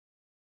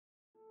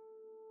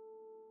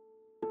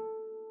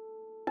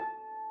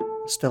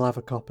I still have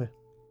a copy.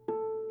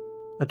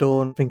 I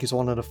don't think it's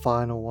one of the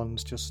final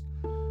ones, just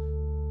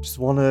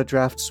one of the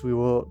drafts we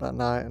wrote that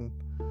night, and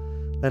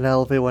then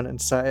Elvie went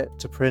and set it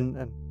to print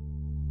and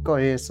got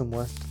it here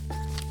somewhere.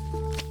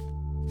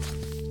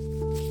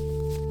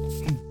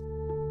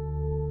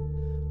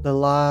 The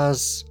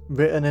lies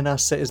written in our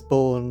city's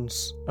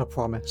bones are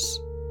promise,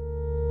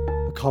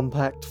 a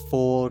compact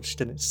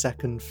forged in its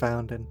second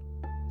founding.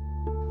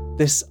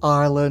 This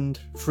island,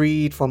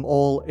 freed from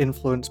all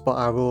influence but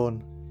our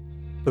own,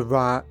 the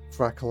right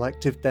for our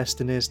collective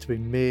destinies to be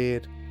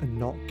made and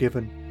not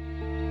given.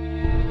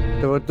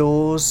 There are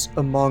those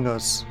among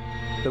us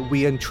that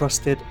we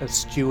entrusted as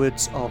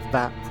stewards of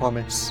that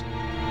promise,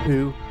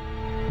 who,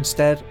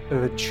 instead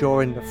of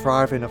ensuring the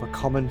thriving of a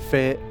common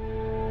fate,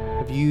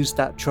 have used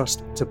that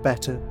trust to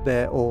better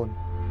their own.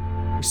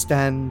 We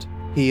stand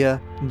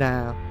here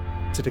now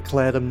to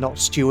declare them not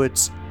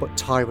stewards but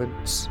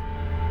tyrants,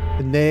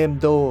 and name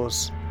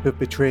those who have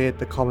betrayed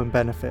the common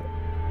benefit.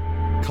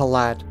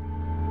 Kalad,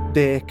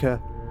 Dacre,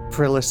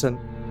 Prillicent,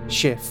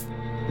 Schiff,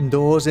 and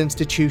those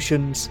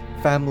institutions,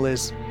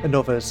 families, and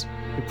others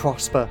who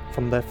prosper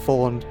from their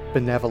fond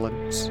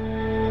benevolence.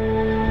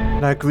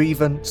 And our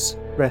grievance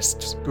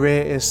rests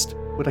greatest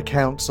with a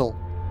council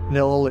in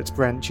all its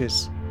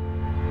branches.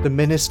 The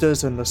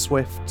ministers and the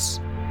swifts,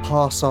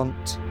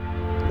 Parsont,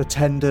 the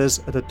tenders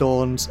of the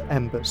dawn's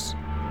embers.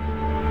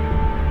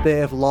 They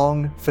have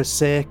long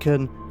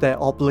forsaken their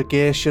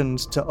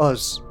obligations to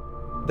us.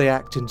 They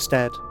act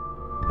instead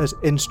as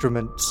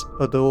instruments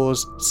of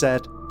those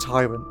said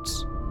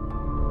tyrants.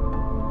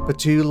 For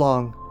too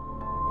long,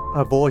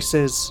 our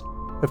voices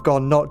have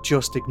gone not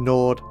just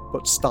ignored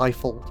but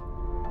stifled.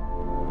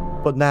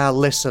 But now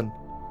listen.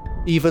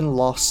 Even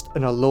lost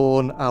and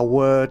alone, our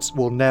words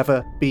will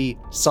never be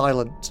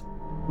silent.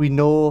 We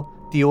know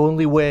the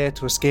only way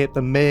to escape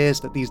the maze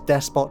that these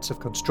despots have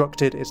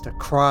constructed is to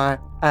cry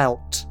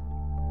out.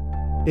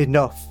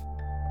 Enough.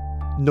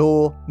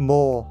 No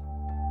more.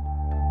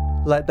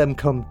 Let them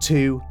come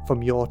too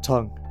from your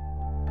tongue.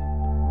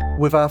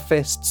 With our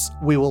fists,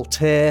 we will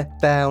tear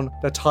down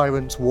the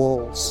tyrant's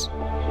walls,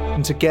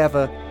 and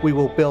together we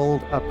will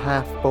build a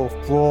path both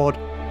broad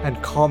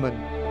and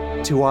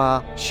common to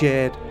our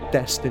shared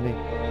destiny.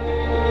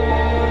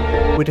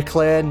 We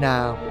declare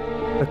now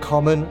the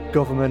common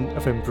government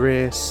of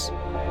Embrace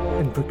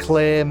and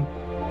proclaim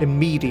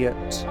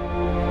immediate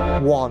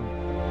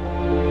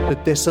 1.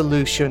 The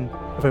dissolution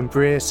of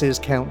Embrace's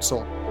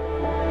council.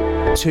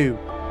 2.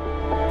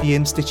 The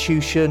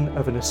institution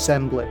of an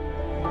assembly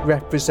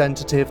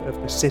representative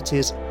of the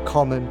city's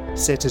common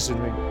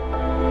citizenry.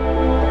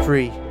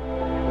 3.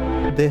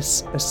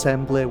 This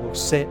assembly will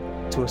sit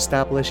to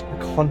establish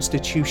a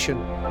constitution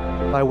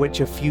by which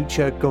a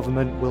future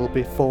government will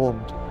be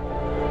formed.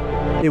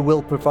 It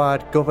will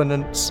provide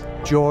governance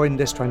during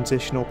this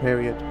transitional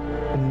period,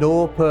 and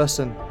no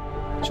person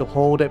shall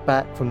hold it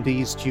back from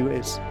these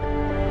duties.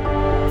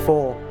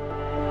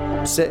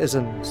 4.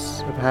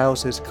 Citizens of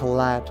houses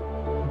Kalad,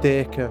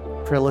 Dacre,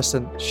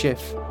 Prillicent,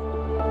 Schiff,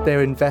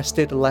 their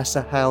invested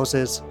lesser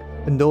houses,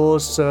 and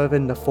those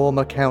serving the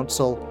former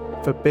council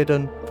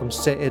forbidden from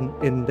sitting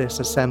in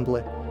this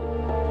assembly.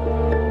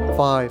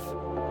 5.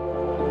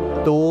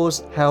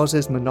 Those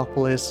houses'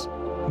 monopolies,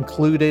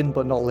 including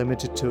but not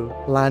limited to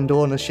land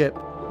ownership,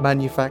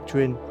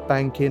 manufacturing,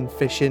 banking,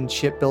 fishing,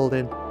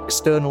 shipbuilding,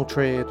 external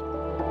trade,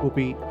 will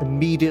be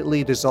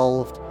immediately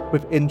dissolved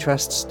with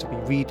interests to be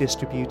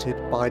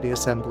redistributed by the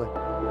Assembly.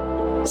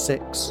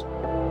 6.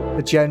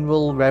 The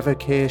general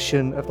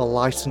revocation of the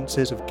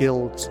licences of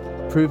guilds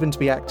proven to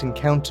be acting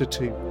counter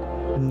to,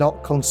 and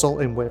not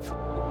consulting with,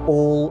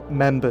 all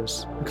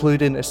members,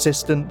 including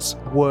assistants,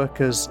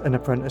 workers and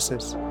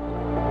apprentices.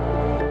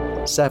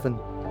 7.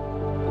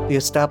 The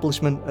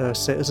establishment of a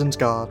Citizens'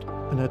 Guard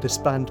and a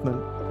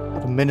disbandment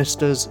of the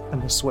ministers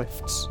and the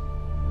swifts.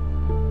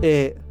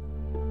 8.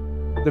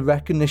 The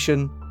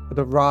recognition of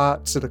the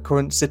rights of the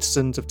current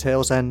citizens of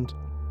Tales End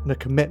and a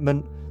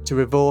commitment to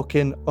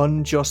revoking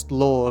unjust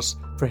laws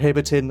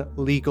prohibiting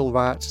legal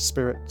rights of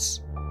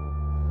spirits.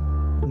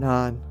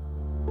 9.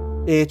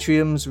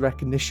 Atrium's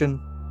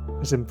recognition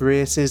as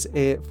Embrace's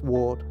 8th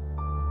ward.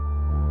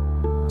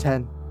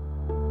 10.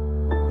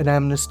 An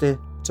amnesty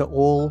to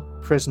all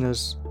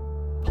prisoners,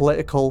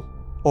 political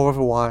or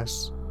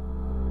otherwise.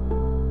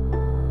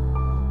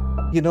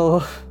 You know,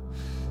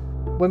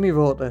 when we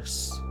wrote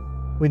this,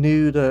 we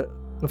knew that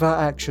without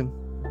action,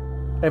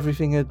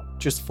 everything had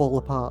just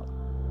fallen apart.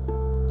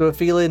 There was a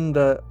feeling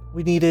that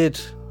we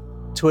needed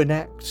to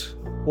enact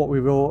what we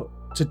wrote,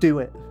 to do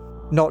it,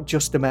 not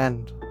just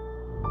demand.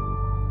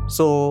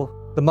 So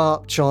the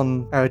march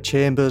on our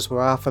chambers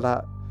were after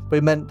that, but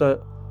it meant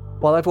that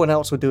while everyone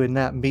else were doing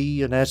that,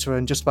 me and Ezra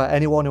and just about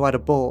anyone who had a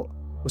boat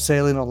were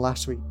sailing on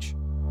Last Reach.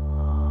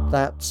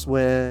 That's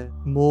where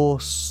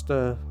most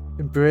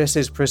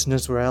Embrace's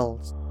prisoners were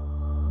held.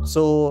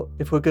 So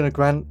if we're going to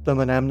grant them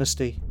an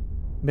amnesty,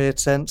 it made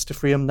sense to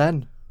free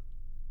them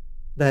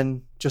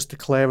then just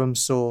declare them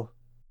so.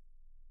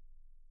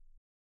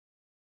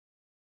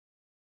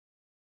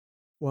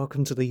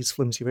 Welcome to These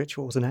Flimsy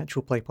Rituals, an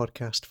actual play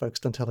podcast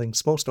focused on telling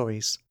small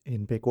stories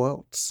in big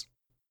worlds.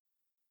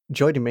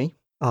 Joining me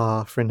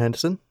are Thrin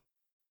Henderson.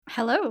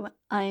 Hello,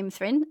 I'm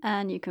Thrin,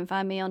 and you can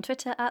find me on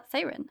Twitter at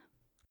Theron.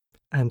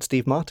 And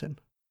Steve Martin.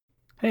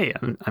 Hey,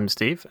 I'm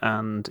Steve,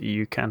 and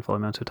you can follow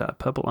me on Twitter at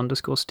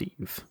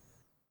purple_Steve.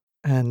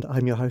 And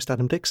I'm your host,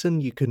 Adam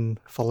Dixon. You can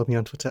follow me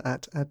on Twitter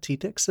at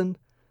 @TDixon,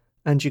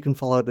 and you can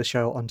follow the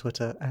show on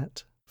Twitter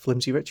at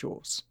Flimsy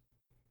Rituals.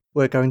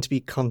 We're going to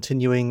be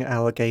continuing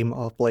our game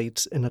of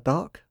Blades in the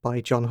Dark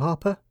by John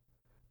Harper.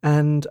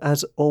 And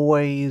as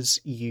always,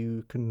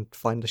 you can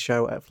find the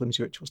show at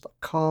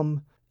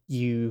flimsyrituals.com.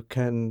 You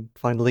can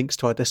find links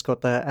to our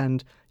Discord there,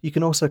 and you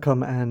can also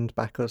come and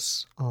back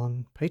us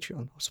on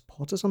Patreon, or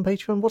support us on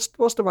Patreon.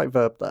 What's the right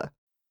verb there?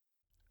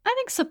 I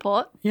think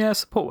support. Yeah,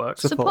 support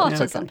works. Support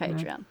yeah, us on okay.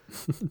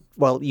 Patreon.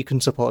 Well, you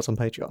can support us on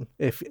Patreon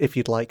if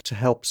you'd like to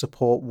help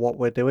support what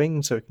we're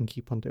doing so we can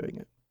keep on doing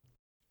it.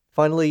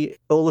 Finally,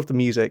 all of the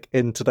music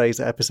in today's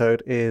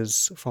episode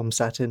is from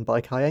Satin by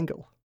Kai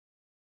Engel.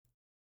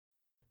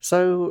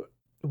 So,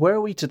 where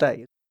are we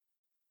today?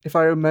 If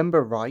I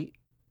remember right,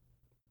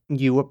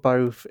 you were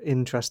both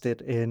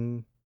interested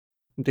in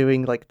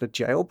doing like the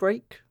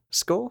Jailbreak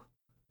score,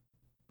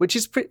 which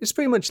is it's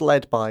pretty much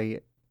led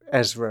by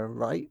Ezra,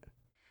 right?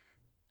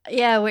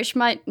 Yeah, which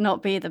might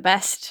not be the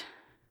best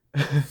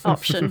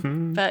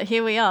option, but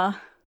here we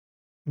are.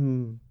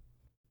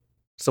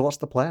 So what's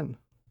the plan?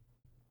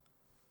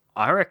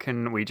 I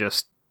reckon we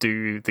just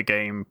do the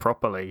game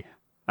properly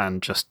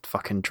and just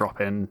fucking drop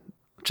in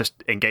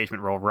just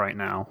engagement roll right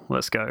now.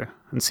 Let's go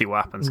and see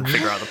what happens and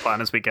figure out the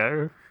plan as we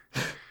go.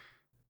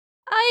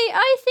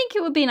 I think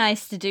it would be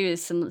nice to do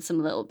some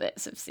little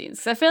bits of scenes,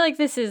 because I feel like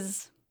this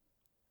is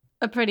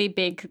a pretty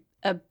big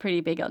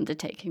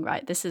undertaking,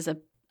 right? This is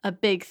a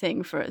big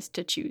thing for us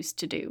to choose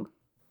to do.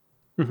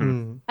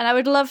 Mm-hmm. And I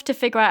would love to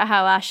figure out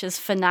how Ash has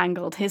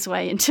finagled his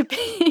way into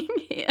being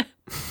here.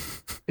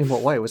 In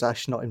what way? Was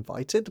Ash not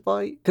invited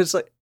by... Because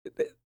like,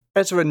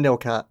 Ezra and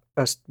Nilcat,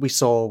 as we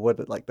saw, were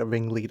like the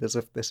ringleaders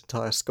of this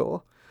entire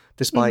score,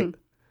 despite,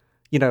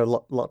 you know,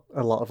 a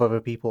lot of other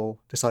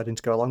people deciding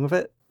to go along with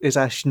it. Is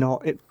Ash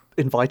not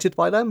invited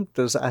by them?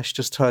 Does Ash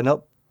just turn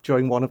up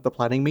during one of the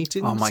planning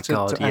meetings Oh my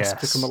God, to ask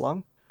to come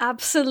along?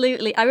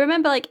 Absolutely. I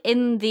remember like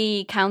in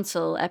the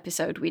council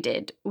episode we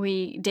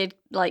did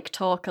like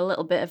talk a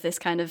little bit of this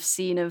kind of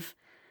scene of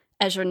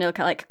Ezra and Nilka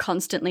like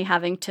constantly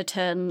having to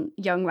turn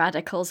young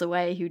radicals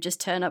away who just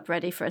turn up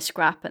ready for a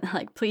scrap and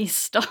like, please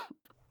stop.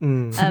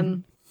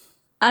 And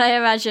I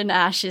imagine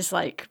Ash is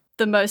like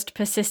the most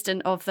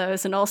persistent of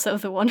those and also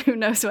the one who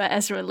knows where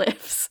Ezra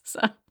lives. So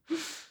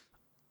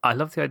I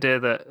love the idea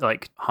that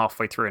like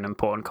halfway through an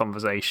important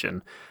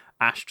conversation,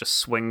 Ash just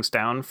swings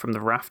down from the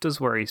rafters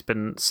where he's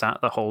been sat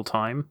the whole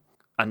time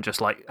and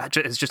just like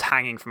is just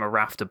hanging from a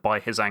rafter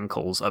by his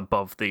ankles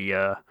above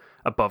the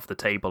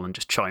table and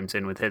just chimes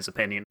in with his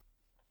opinion.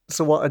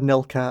 So what are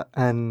Nilcat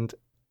and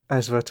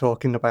Ezra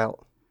talking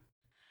about?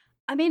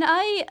 I mean,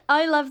 I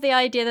love the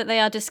idea that they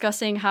are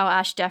discussing how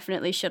Ash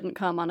definitely shouldn't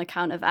come on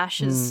account of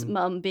Ash's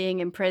mum being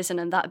in prison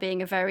and that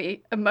being a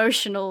very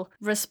emotional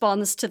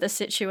response to the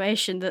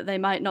situation that they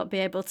might not be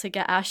able to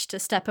get Ash to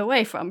step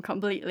away from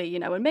completely, you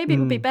know, and maybe it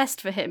would be best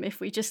for him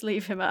if we just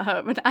leave him at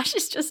home and Ash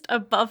is just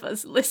above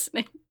us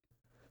listening.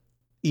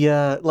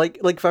 Yeah, like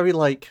very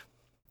like,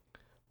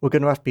 we're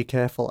going to have to be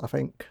careful, I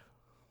think.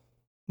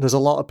 There's a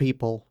lot of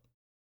people,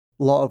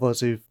 a lot of us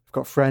who've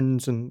got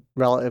friends and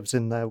relatives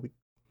in there.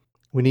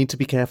 We need to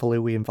be careful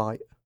who we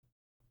invite.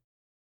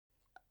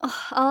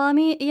 I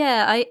mean,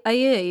 yeah, I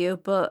hear you,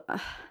 but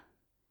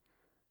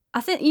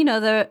I think, you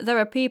know, there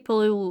are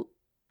people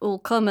who'll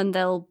come and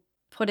they'll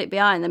put it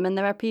behind them, and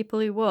there are people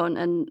who won't.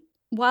 And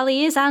while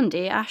he is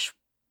Andy, Ash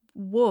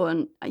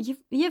won't.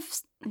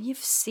 You've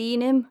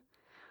seen him.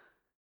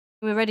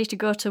 We're ready to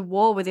go to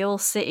war with the whole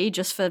city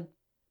just for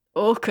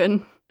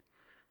Oaken.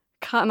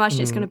 Can't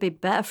imagine it's going to be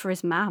better for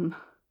his mam.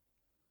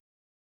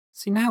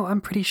 See, now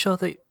I'm pretty sure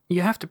that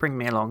you have to bring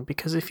me along,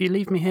 because if you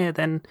leave me here,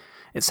 then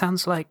it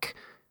sounds like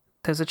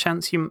there's a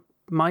chance you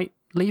might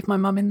leave my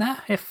mum in there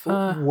if...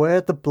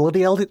 Where the bloody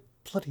hell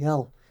Bloody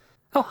hell.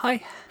 Oh,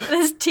 hi.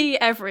 There's tea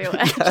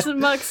everywhere. The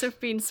mugs have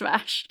been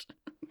smashed.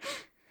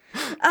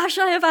 Ash,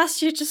 I have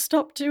asked you to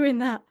stop doing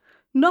that.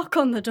 Knock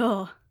on the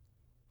door.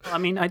 I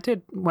mean, I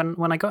did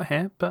when I got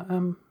here, but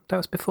that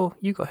was before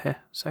you got here,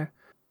 so...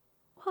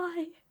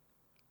 Why?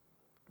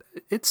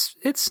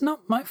 It's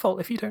not my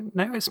fault if you don't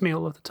notice me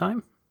all of the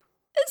time.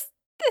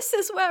 This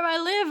is where I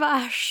live,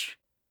 Ash.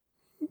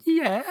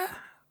 Yeah,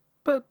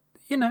 but,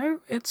 you know,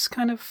 it's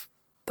kind of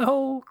the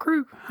whole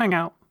crew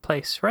hangout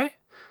place, right?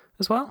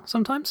 As well,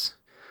 sometimes.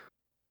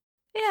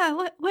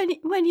 Yeah,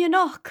 when you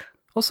knock.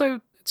 Also,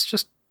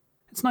 it's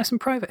nice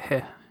and private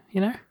here, you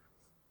know?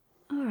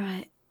 All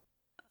right.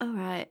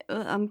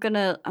 I'm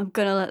gonna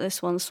let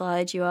this one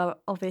slide. You are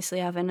obviously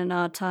having an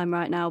hard time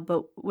right now,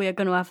 but we are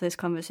going to have this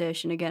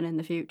conversation again in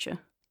the future.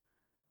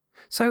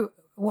 So,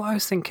 what I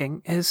was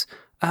thinking is,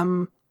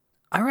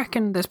 I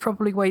reckon there's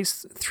probably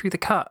ways through the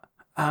cut.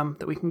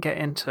 that we can get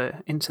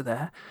into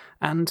there,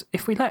 and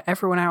if we let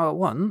everyone out at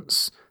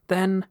once,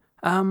 then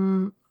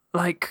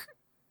like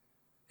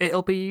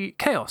it'll be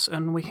chaos,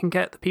 and we can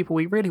get the people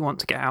we really want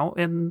to get out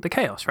in the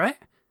chaos, right?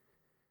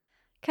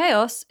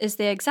 Chaos is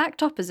the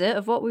exact opposite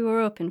of what we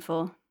were hoping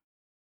for.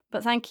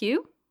 But thank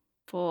you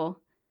for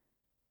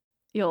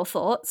your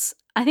thoughts.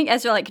 I think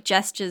Ezra like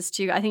gestures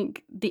to, I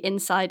think the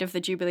inside of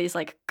the Jubilee is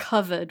like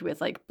covered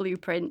with like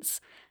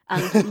blueprints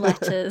and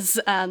letters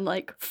and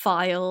like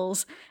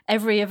files,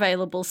 every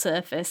available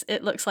surface.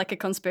 It looks like a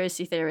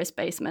conspiracy theorist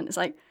basement. It's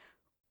like,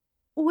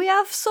 we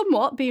have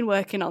somewhat been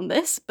working on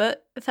this,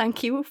 but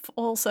thank you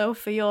also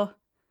for your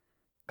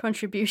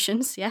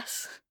contributions,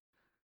 yes.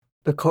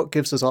 The cook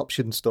gives us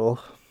options, though.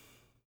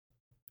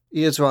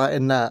 He is right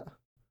in that.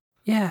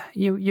 Yeah,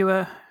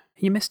 you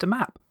missed a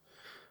map.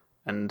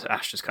 And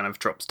Ash just kind of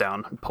drops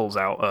down and pulls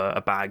out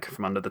a bag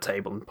from under the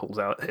table and pulls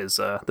out his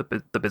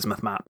the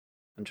bismuth map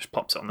and just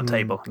plops it on the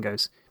table and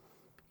goes,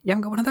 "You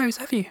haven't got one of those,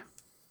 have you?"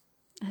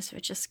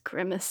 Ezra just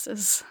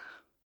grimaces.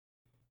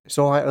 It's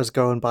alright us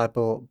going by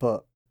boat,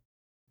 but...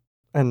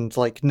 And,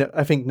 like,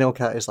 I think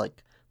Nilcat is,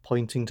 like,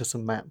 pointing to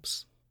some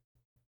maps.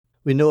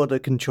 We know they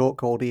can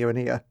chokehold here and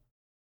here.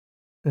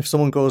 If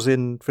someone goes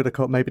in through the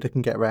cut, maybe they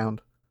can get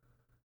around.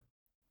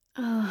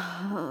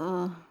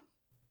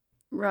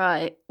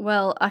 Right.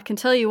 Well, I can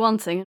tell you one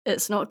thing.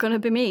 It's not going to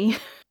be me.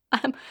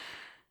 I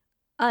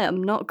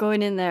am not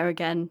going in there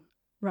again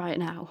right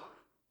now.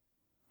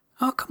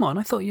 Oh, come on.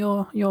 I thought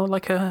you're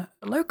like a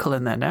local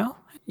in there now.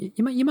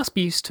 You must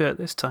be used to it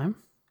this time.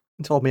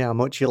 You told me how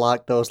much you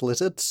like those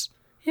lizards.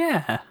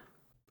 Yeah.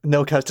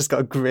 Nilcat's just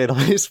got a grin on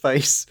his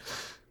face.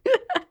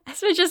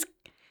 Ezra just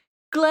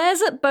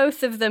glares at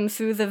both of them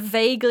through the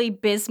vaguely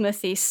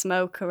bismuthy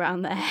smoke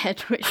around their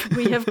head, which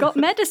we have got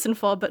medicine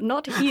for, but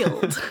not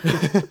healed.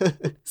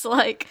 It's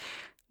like,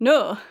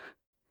 no,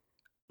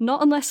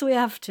 not unless we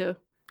have to.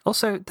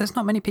 Also, there's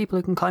not many people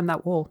who can climb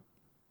that wall.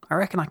 I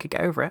reckon I could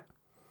get over it.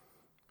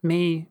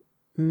 Me,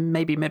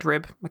 maybe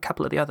Midrib, a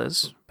couple of the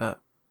others, but...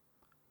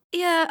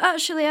 Yeah,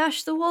 actually,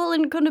 Ash, the wall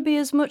isn't going to be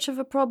as much of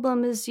a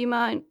problem as you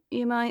might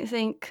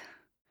think.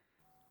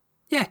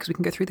 Yeah, because we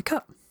can go through the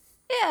cut.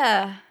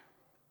 Yeah.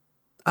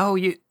 Oh,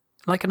 you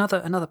like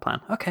another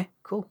plan? Okay,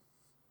 cool.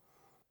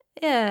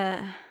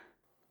 Yeah.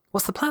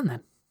 What's the plan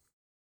then?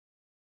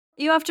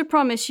 You have to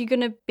promise you're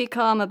going to be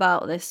calm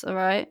about this, all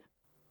right?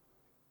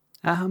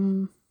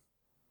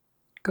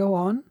 Go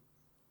on.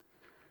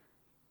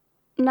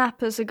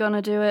 Nappers are going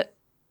to do it.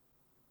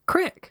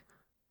 Crick.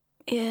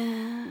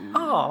 Yeah.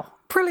 Oh,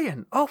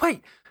 brilliant. Oh,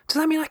 wait. Does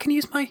that mean I can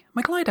use my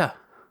glider?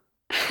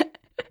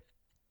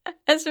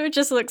 Ezra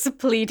just looks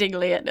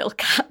pleadingly at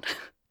Nilcat.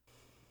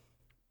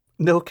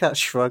 Nilcat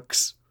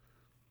shrugs.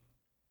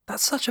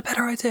 That's such a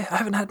better idea. I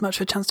haven't had much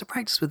of a chance to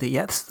practice with it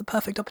yet. This is the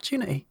perfect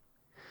opportunity.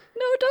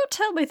 No, don't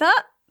tell me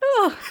that.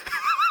 Oh.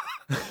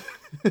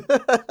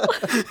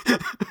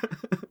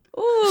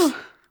 Oh.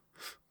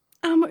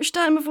 How much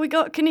time have we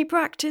got? Can he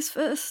practice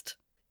first?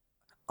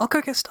 I'll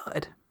go get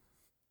started.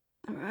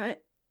 All right.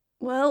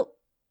 Well,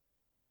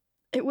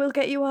 it will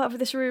get you out of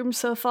this room,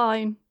 so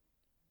fine.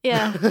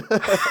 Yeah.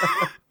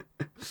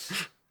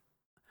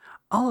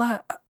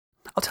 I'll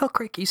tell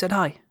Crick you said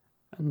hi.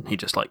 And he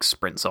just like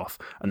sprints off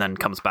and then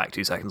comes back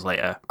 2 seconds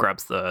later,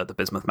 grabs the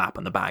bismuth map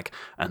and the bag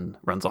and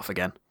runs off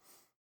again.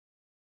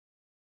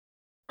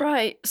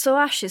 Right, so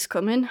Ash is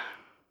coming.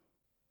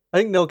 I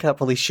think Nilcat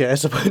probably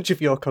shares a bunch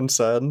of your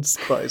concerns,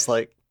 but it's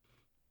like,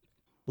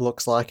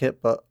 looks like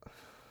it, but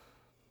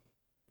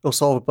he'll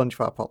solve a bunch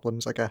of our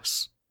problems, I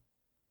guess.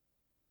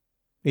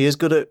 He is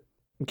good at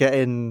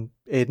getting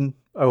in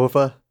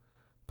over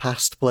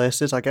past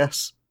places, I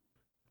guess.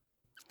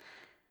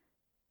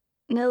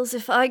 Nils,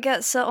 if I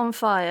get set on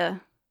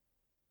fire,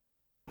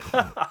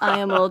 I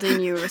am holding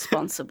you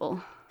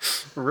responsible.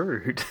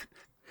 Rude.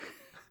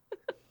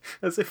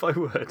 As if I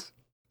would.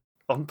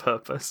 On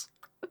purpose.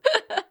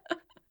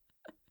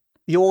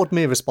 You hold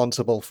me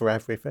responsible for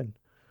everything.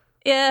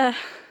 Yeah.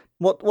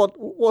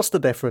 What's the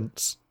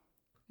difference?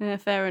 Yeah,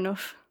 fair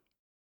enough.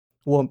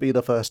 Won't be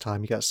the first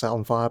time you get set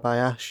on fire by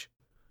Ash.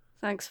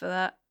 Thanks for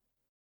that.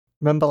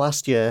 Remember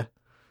last year?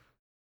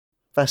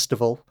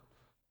 Festival.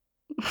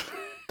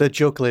 The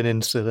juggling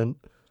incident.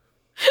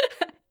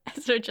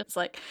 So just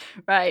like,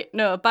 right,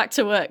 no, back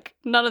to work.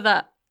 None of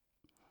that.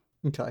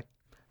 Okay.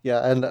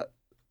 Yeah, and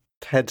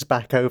heads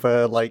back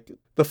over, like,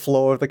 the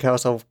floor of the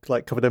carousel,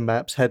 like, covered in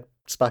maps, heads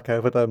back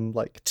over them,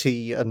 like,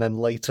 tea, and then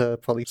later,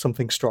 probably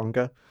something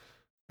stronger.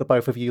 The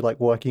both of you, like,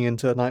 working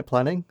into night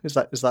planning? Is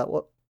that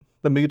what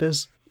the mood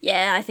is?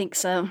 Yeah, I think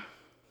so.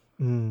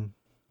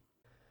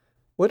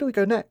 Where do we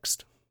go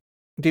next?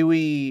 Do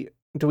we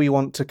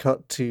want to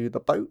cut to the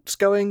boats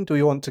going? Do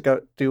we want to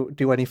go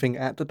do anything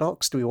at the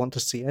docks? Do we want to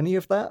see any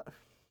of that?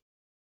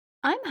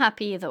 I'm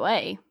happy either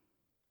way.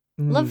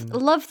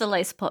 Love the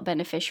lace pot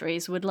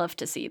beneficiaries. Would love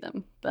to see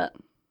them, but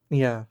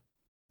yeah,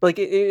 like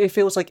it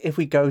feels like if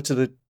we go to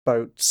the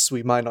boats,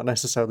 we might not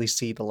necessarily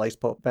see the lace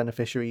pot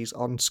beneficiaries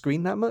on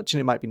screen that much,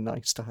 and it might be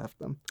nice to have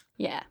them.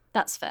 Yeah,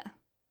 that's fair.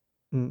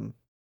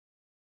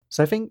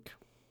 So I think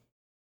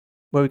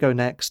Where we go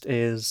next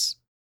is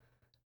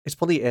it's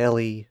probably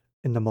early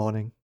in the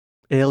morning,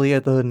 earlier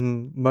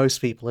than most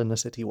people in the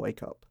city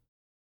wake up.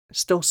 It's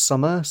still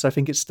summer, so I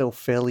think it's still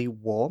fairly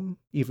warm,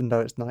 even though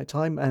it's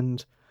nighttime,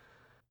 and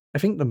I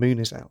think the moon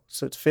is out,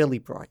 so it's fairly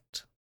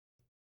bright.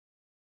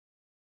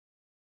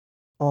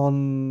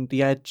 On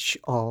the edge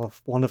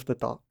of one of the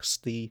docks,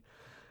 the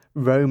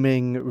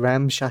roaming,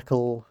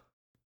 ramshackle,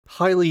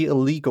 highly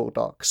illegal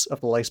docks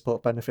of the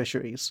Laceport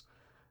beneficiaries,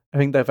 I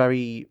think they're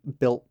very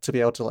built to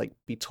be able to like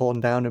be torn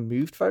down and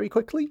moved very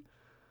quickly.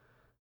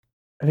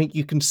 I think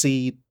you can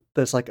see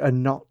there's like a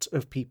knot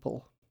of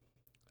people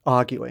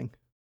arguing,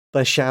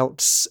 their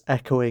shouts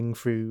echoing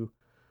through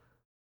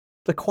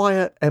the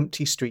quiet,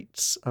 empty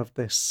streets of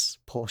this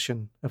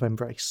portion of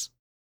Embrace.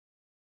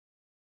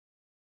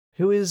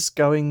 Who is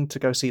going to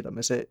go see them?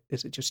 Is it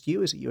just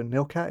you? Is it you and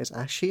Nilcat? Is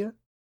Ash here?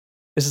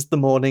 Is this the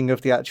morning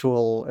of the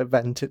actual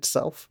event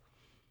itself?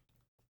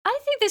 I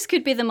think this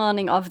could be the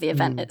morning of the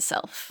event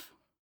itself.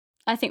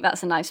 I think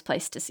that's a nice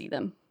place to see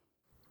them.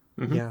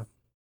 Mm-hmm. Yeah.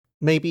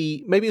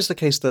 Maybe it's the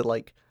case that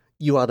like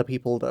you are the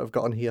people that have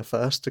gotten here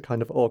first to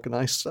kind of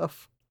organize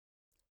stuff.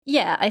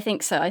 Yeah, I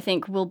think so. I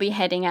think we'll be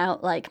heading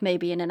out like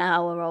maybe in an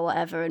hour or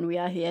whatever, and we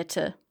are here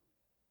to,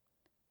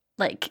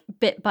 like,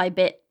 bit by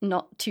bit,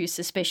 not too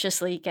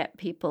suspiciously get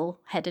people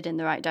headed in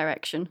the right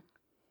direction.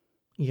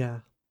 Yeah.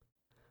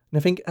 And I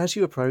think as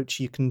you approach,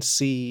 you can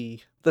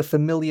see the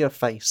familiar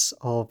face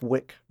of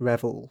Wick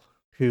Revel,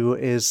 who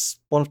is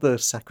one of the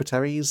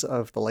secretaries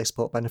of the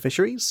Laceport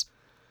beneficiaries.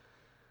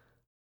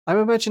 I'm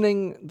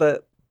imagining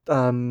that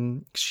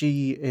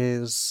she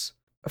is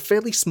a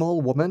fairly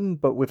small woman,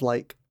 but with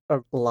like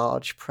a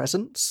large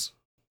presence.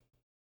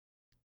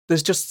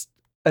 There's just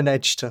an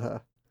edge to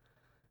her.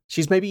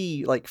 She's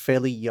maybe like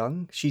fairly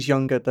young. She's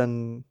younger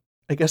than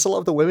I guess a lot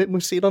of the women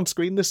we've seen on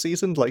screen this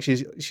season. Like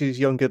she's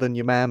younger than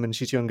your mam, and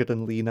she's younger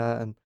than Lena,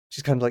 and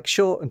she's kind of like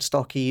short and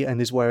stocky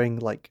and is wearing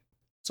like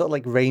sort of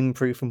like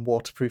rainproof and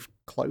waterproof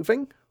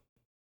clothing.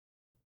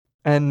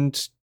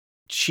 And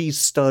she's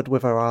stood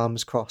with her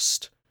arms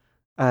crossed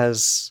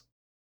as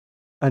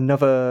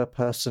another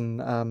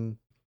person,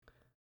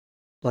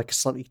 like a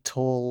slightly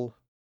tall,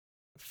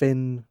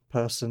 thin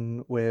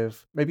person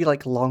with maybe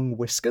like long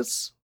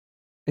whiskers,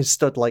 is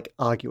stood like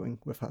arguing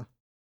with her.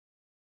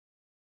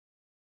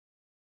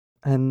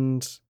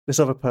 And this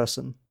other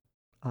person,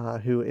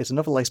 who is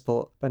another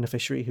Laceport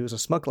beneficiary who is a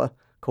smuggler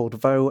called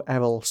Vo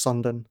Errol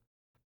Sondon,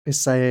 is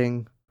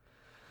saying,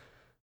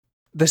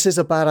 "This is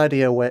a bad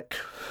idea, Wick.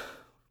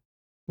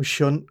 We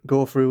shouldn't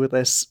go through with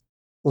this.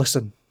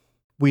 Listen,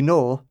 we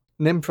know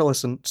Nim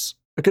Prillicents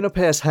are going to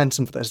pay us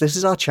handsome for this. This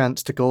is our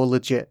chance to go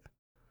legit.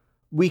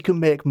 We can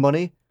make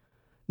money,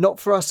 not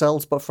for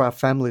ourselves, but for our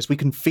families. We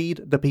can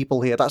feed the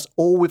people here. That's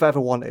all we've ever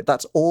wanted.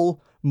 That's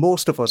all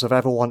most of us have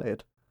ever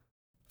wanted.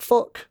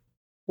 Fuck.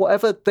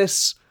 Whatever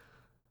this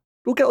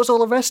will get us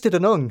all arrested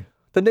and hung.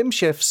 The Nim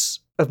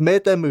shifts have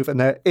made their move and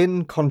they're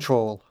in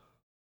control."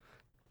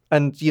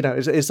 And, you know,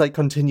 it's like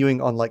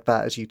continuing on like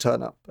that as you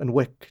turn up. And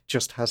Wick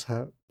just has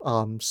her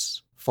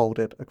arms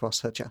folded across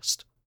her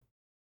chest.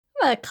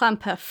 I'm going to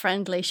clamp a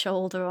friendly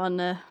shoulder on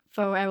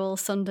Vo Errol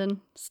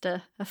Sondon, just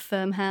a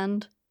firm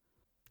hand.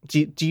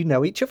 Do you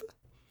know each other?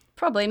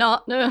 Probably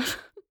not, no.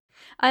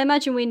 I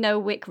imagine we know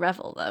Wick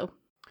Revel, though.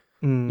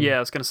 Yeah, I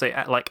was going to say,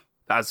 like,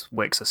 as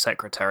Wick's a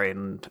secretary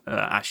and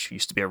Ash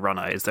used to be a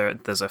runner,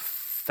 there's a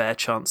fair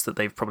chance that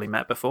they've probably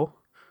met before?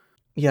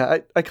 Yeah,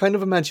 I kind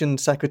of imagine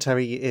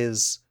secretary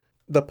is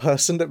the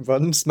person that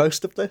runs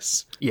most of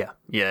this.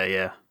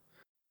 Yeah.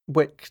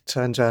 Wick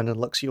turns around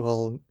and looks at you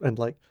all and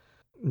like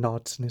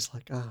nods and is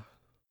like,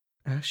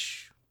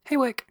 Ash, Hey,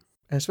 Wick.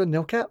 Ezra,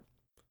 Nilcat,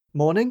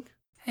 morning.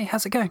 Hey,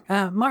 how's it going?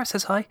 Mara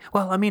says hi.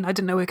 Well, I mean, I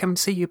didn't know we were coming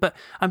to see you, but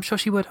I'm sure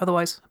she would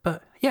otherwise.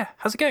 But yeah,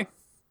 how's it going?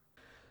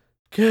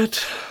 Good.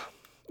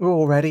 We're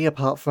all ready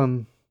apart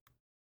from...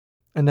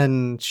 And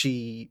then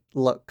she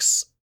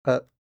looks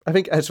at, I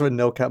think Ezra and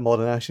Nilcat more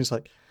than Ash. She's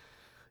like,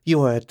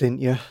 you heard,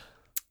 didn't you?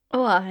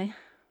 Why?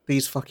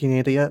 These fucking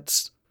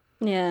idiots.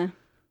 Yeah.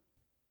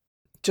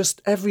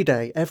 Just every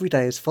day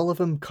is full of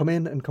them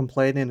coming and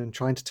complaining and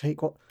trying to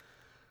take what...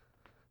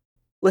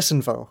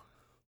 Listen, Vo,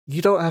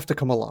 you don't have to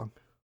come along.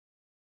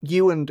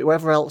 You and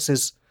whoever else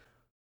is...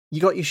 You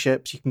got your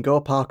ships, you can go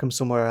park them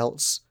somewhere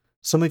else.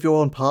 Some of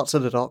your own parts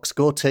of the docks,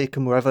 go take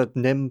them wherever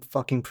Nim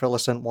fucking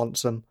Prillicent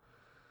wants them.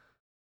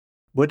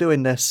 We're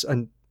doing this,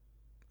 and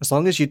as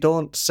long as you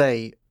don't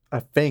say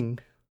a thing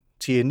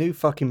to your new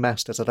fucking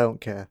masters, I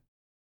don't care.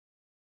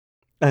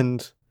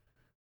 And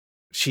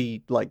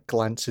she, like,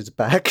 glances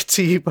back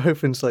to you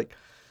both and's like,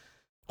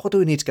 what do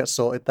we need to get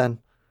sorted then?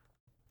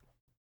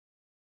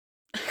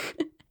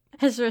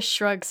 Ezra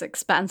shrugs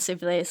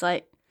expansively. It's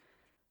like,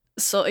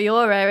 sort of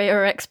your area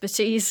of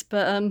expertise,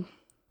 but,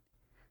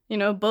 you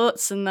know,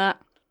 boats and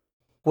that.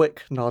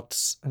 Wick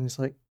nods and he's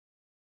like,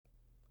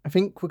 I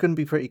think we're going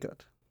to be pretty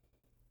good.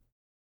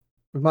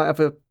 We might have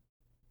a...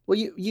 Well,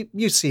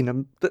 you've seen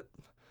them.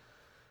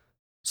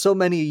 So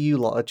many of you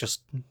lot are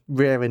just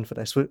rearing for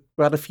this. We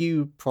had a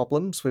few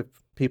problems with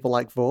people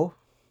like Vo.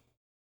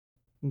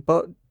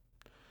 But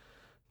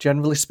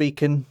generally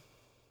speaking,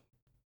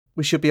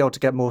 we should be able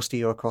to get most of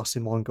you across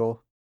in one go.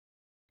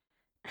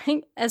 I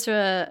think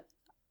Ezra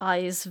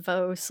eyes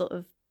Vo sort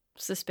of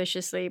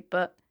suspiciously,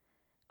 but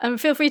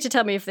feel free to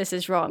tell me if this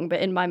is wrong, but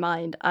in my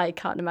mind, I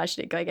can't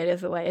imagine it going any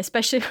other way,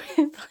 especially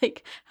with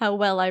like how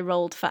well I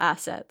rolled for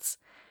assets.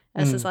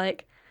 Ezra's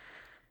like,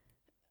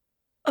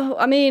 oh,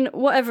 I mean,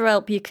 whatever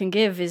help you can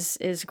give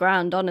is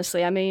grand,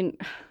 honestly. I mean,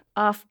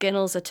 half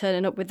Ginnels are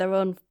turning up with their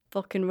own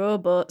fucking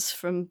rowboats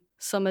from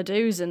summer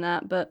dues and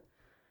that, but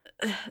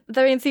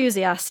they're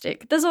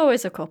enthusiastic. There's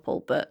always a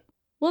couple, but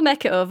we'll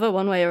make it over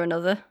one way or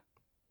another.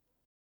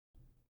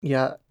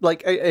 Yeah,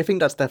 like, I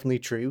think that's definitely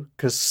true,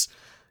 because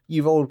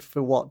you rolled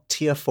for, what,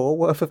 tier 4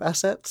 worth of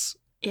assets?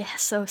 Yeah,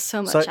 so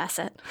much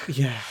asset.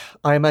 Yeah,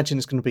 I imagine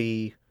it's going to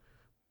be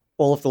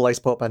all of the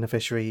Laceport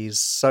beneficiaries,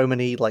 so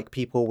many, like,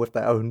 people with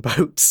their own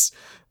boats,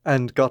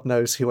 and God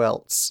knows who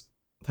else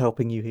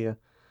helping you here.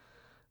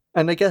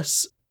 And I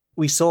guess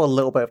we saw a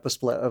little bit of the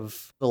split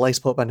of the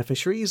Laceport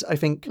beneficiaries. I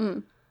think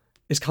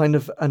is kind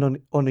of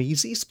an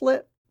uneasy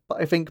split,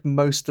 but I think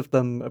most of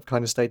them have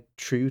kind of stayed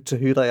true to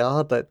who they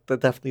are. They're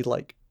definitely,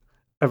 like,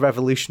 a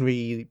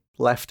revolutionary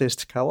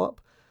leftist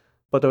co-op,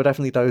 but there were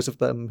definitely those of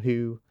them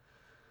who,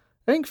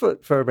 I think for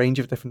a range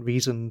of different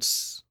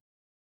reasons,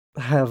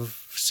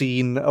 have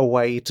seen a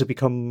way to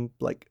become,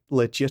 like,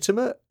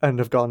 legitimate and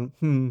have gone,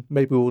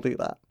 maybe we'll do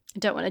that. I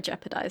don't want to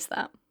jeopardize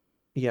that.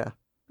 Yeah.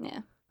 Yeah.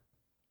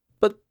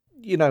 But,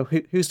 you know,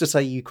 who's to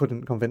say you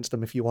couldn't convince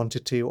them if you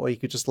wanted to, or you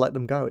could just let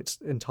them go? It's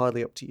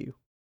entirely up to you.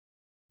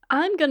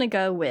 I'm going to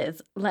go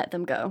with let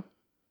them go,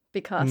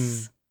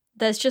 because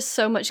there's just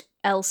so much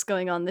else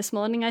going on this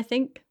morning, I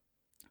think,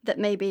 that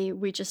maybe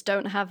we just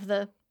don't have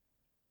the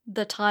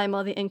time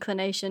or the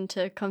inclination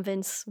to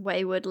convince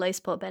wayward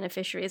Laceport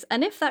beneficiaries.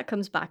 And if that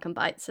comes back and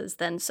bites us,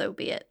 then so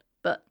be it.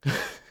 But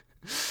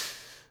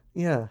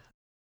yeah.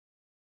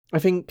 I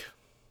think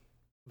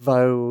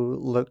Vo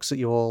looks at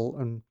you all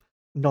and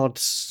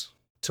nods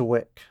to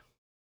Wick.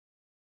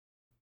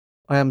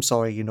 I am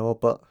sorry, you know,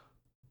 but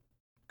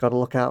gotta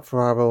look out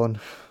for our own.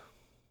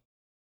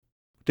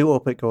 Do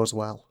hope it goes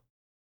well.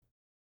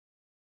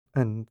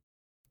 And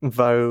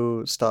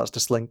Vo starts to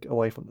slink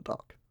away from the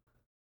dock.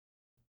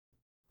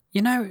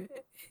 You know,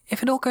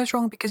 if it all goes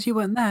wrong because you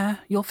weren't there,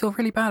 you'll feel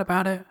really bad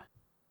about it.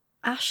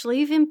 Ash,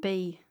 leave him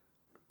be.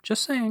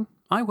 Just saying,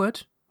 I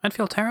would. I'd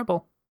feel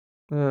terrible.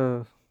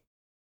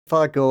 If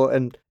I go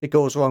and it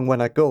goes wrong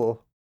when I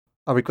go,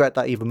 I regret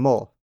that even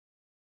more.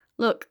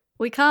 Look,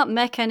 we can't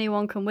make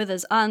anyone come with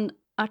us, and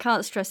I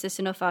can't stress this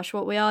enough, Ash.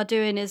 What we are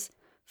doing is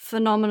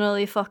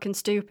phenomenally fucking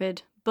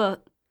stupid,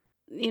 but,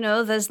 you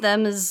know, there's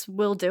them as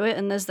will do it,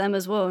 and there's them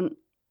as won't.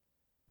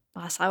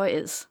 That's how it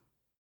is.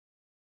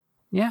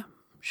 Yeah,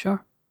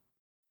 sure.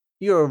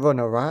 You're a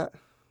runner, right?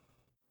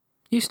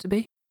 Used to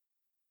be.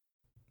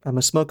 I'm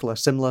a smuggler,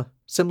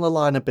 similar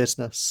line of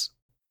business.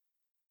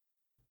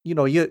 You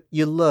know, you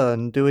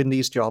learn doing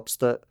these jobs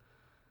that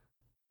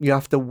you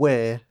have to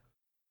weigh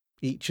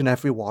each and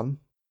every one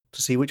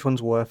to see which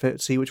one's worth it,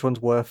 see which one's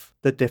worth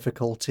the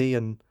difficulty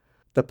and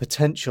the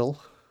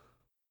potential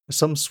of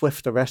some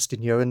swift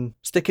arresting you and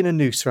sticking a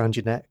noose around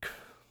your neck.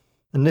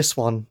 And this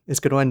one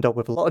is going to end up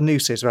with a lot of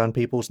nooses around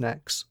people's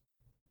necks.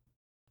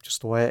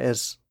 Just the way it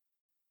is.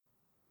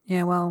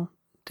 Yeah, well,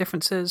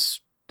 difference is,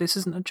 this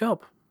isn't a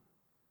job.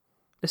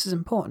 This is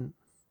important.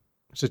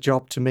 It's a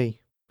job to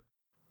me.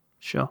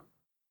 Sure.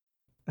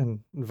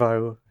 And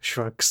Vo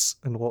shrugs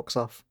and walks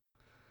off.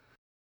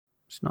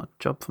 It's not a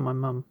job for my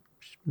mum.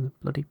 She's in the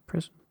bloody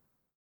prison.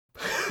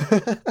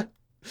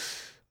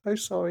 I'm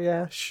sorry,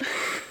 Ash.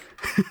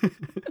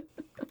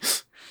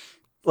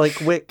 Like,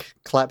 Wick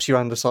claps you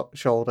on the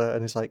shoulder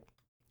and is like,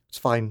 it's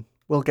fine,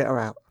 we'll get her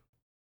out.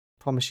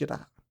 Promise you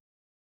that.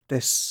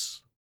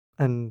 This,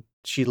 and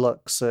she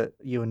looks at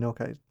you and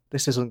Nilka,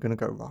 this isn't going to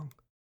go wrong.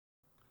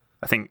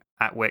 I think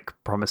at Wick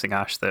promising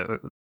Ash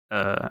that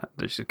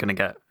she's going to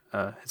get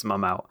his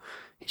mum out,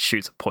 he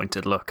shoots a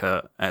pointed look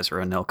at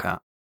Ezra and Nilkat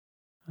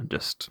and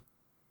just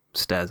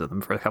stares at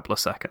them for a couple of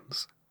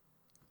seconds.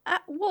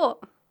 What?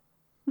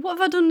 What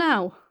have I done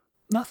now?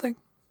 Nothing.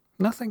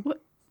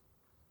 What?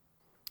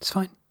 It's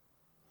fine.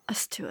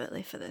 It's too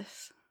early for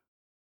this.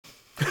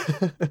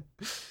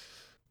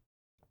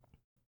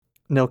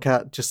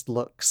 Nilkat just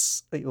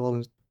looks at you all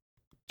and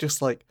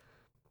just like,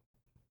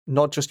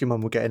 not just your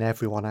mum, we're getting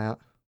everyone out.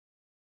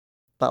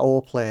 That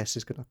whole place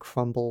is going to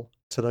crumble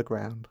to the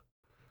ground.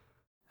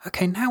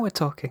 Okay, now we're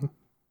talking.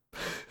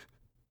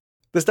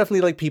 There's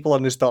definitely like people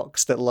on this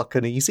docks that look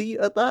uneasy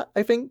at that,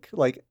 I think.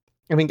 Like,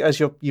 I think as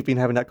you've been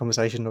having that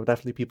conversation, there are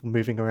definitely people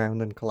moving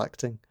around and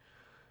collecting.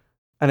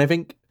 And I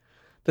think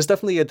there's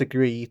definitely a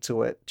degree to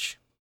which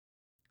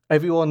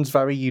everyone's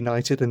very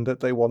united in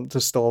that they want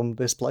to storm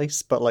this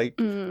place, but like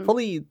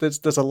probably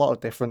there's a lot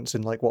of difference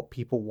in like what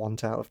people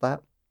want out of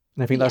that.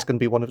 And I think that's going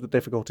to be one of the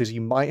difficulties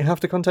you might have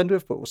to contend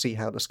with, but we'll see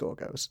how the score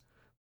goes.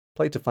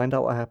 Play to find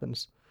out what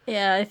happens.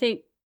 Yeah, I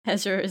think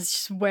Ezra is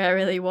just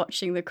warily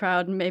watching the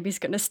crowd and maybe he's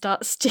going to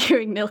start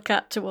steering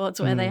Nilkat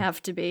towards where they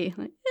have to be.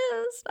 Like, yeah,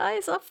 that's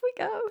nice, off we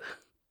go.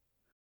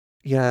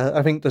 Yeah,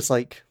 I think there's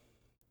like,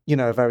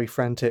 a very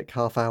frantic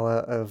half hour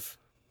of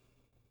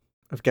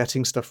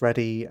getting stuff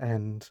ready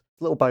and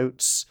little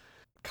boats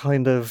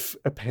kind of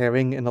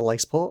appearing in the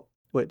Laceport,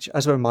 which,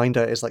 as a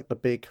reminder, is like the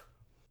big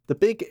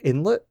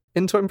inlet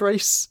into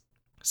Embrace,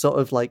 sort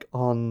of like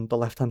on the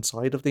left-hand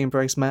side of the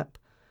Embrace map.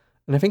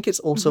 And I think it's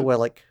also where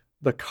like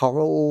the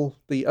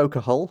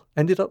Oka Hull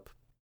ended up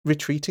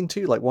retreating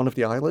to, like one of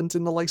the islands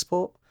in the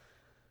Laceport.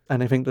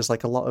 And I think there's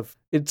like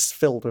it's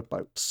filled with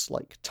boats,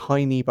 like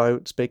tiny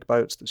boats, big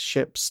boats, there's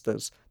ships,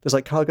 there's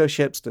like cargo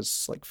ships,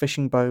 there's like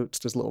fishing boats,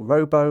 there's little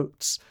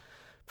rowboats,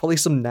 probably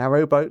some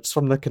narrow boats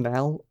from the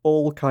canal,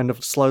 all kind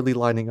of slowly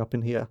lining up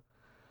in here.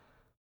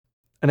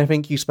 And I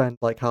think you spend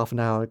like half an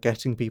hour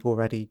getting people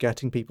ready,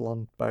 getting people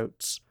on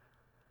boats,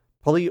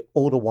 probably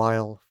all the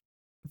while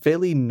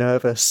fairly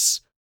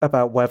nervous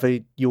about whether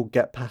you'll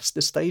get past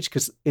this stage,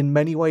 because in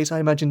many ways I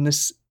imagine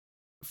this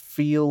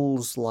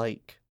feels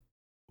like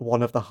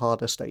one of the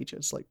harder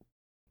stages. Like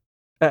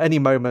at any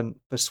moment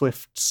the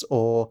Swifts,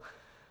 or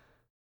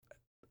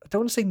I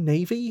don't want to say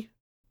Navy,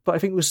 but I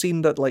think we've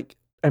seen that like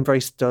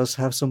Embrace does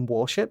have some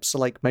warships, so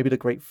like maybe the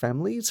Great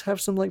Families have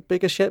some like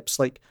bigger ships.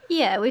 Like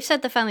yeah, we've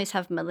said the families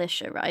have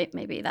militia, right?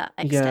 Maybe that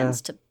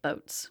extends to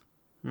boats.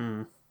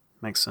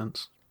 Makes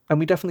sense. And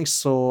we definitely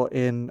saw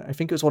in, I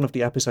think it was one of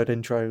the episode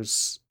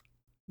intros,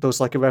 there was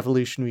like a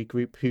revolutionary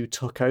group who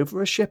took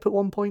over a ship at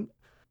one point,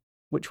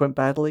 which went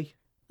badly.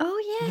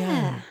 Oh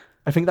yeah.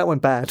 I think that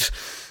went bad.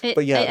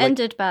 But yeah, it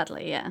ended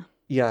badly, yeah.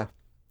 Yeah.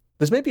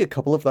 There's maybe a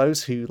couple of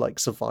those who like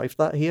survived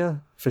that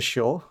here, for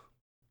sure.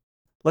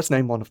 Let's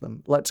name one of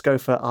them. Let's go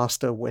for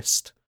Asta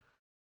Wist.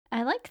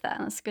 I like that.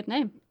 That's a good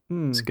name.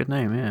 It's a good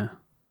name, yeah.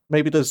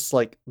 Maybe there's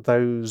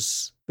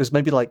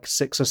maybe like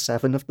 6 or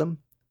 7 of them.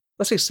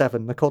 Let's say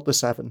 7. They're called the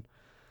 7.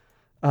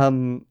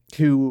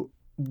 Who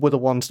were the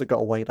ones that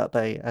got away that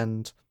day.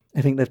 And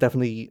I think they've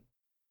definitely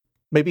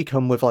maybe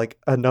come with like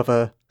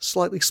another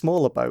slightly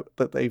smaller boat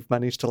that they've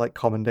managed to like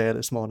commandeer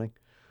this morning.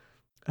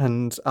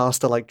 And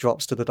Asta like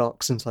drops to the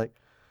docks and's like,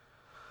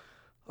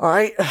 all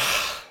right,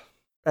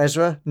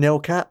 Ezra,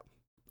 Nilcat,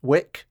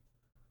 Wick,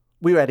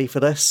 we ready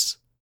for this?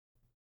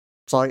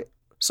 Sorry,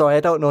 I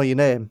don't know your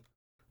name.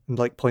 And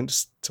like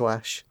points to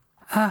Ash.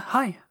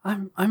 Hi,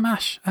 I'm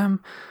Ash.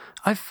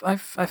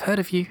 I've heard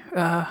of you.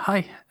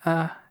 Hi.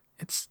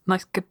 It's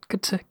nice.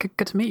 Good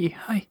to meet you.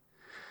 Hi.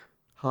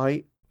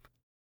 Hi.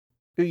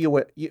 Who you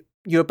with?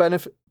 You a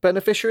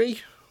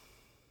beneficiary?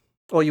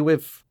 Or you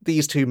with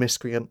these 2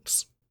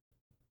 miscreants?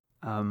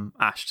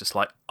 Ash just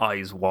like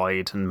eyes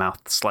wide and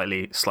mouth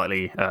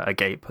slightly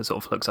agape,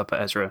 sort of looks up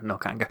at Ezra and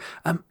Nilcat and go,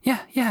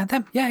 yeah,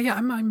 them, yeah,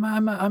 I'm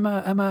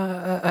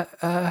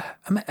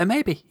a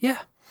maybe,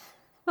 yeah.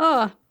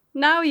 Oh,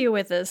 now you're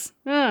with us.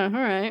 Oh, all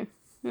right.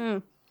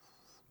 Oh.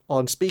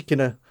 And speaking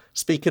of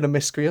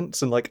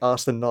miscreants, and like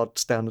Asta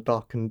nods down the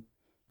dock, and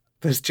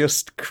there's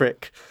just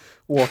Crick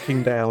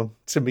walking down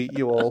to meet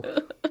you all.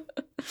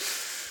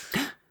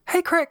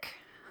 Hey, Crick.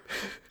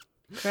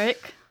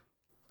 Crick.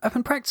 I've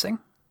been practicing.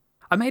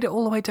 I made it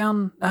all the way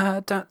down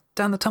the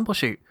tumble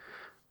chute.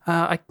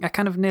 I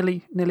kind of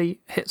nearly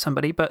hit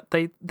somebody, but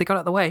they got out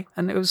of the way,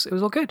 and it was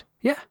all good.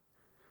 Yeah.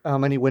 How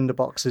many window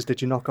boxes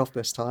did you knock off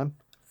this time?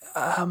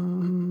 I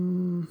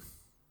mean,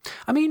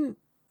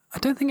 I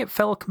don't think it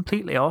fell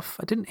completely off.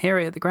 I didn't hear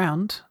it hit the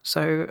ground,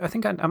 so I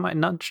think I might have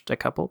nudged a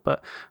couple,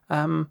 but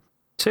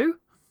 2?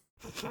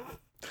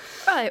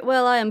 Right,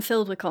 well, I am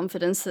filled with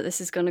confidence that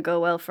this is going to go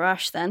well for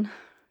Ash then.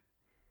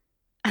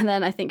 And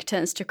then I think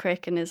turns to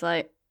Crick and is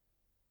like,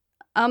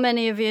 how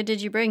many of you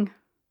did you bring?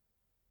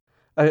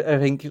 I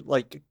think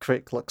like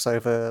Crick looks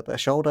over their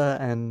shoulder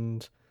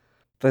and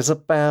there's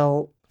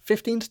about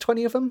 15 to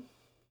 20 of them.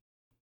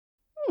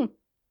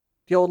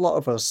 The old lot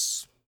of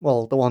us,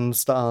 well, the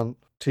ones that aren't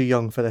too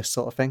young for this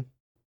sort of thing.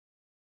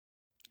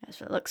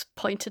 Ezra looks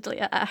pointedly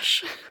at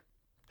Ash.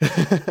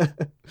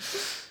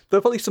 There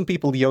are probably some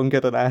people younger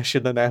than Ash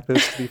in the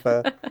Neppers, to be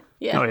fair.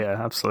 Yeah. Oh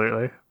yeah,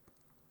 absolutely.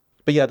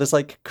 But yeah, there's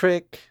like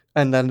Crick,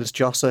 and then there's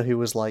Jossa, who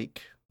was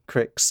like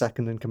Crick's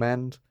second in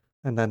command,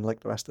 and then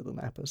like the rest of the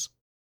Neppers.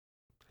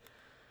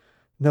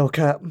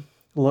 Nilcat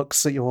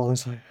looks at you all and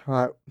is like,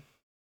 right,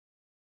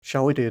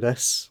 shall we do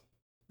this?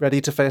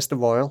 Ready to face the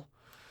Royal?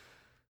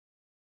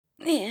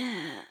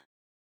 Yeah.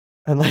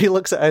 And then he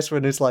looks at Ezra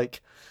and is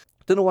like,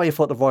 I don't know why you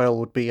thought the Royal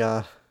would be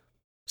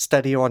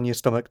steadier on your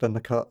stomach than the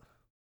cut.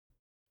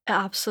 It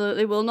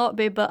absolutely will not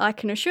be, but I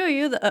can assure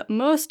you that at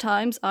most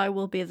times I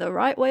will be the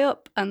right way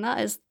up, and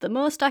that is the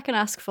most I can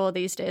ask for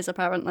these days,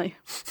 apparently.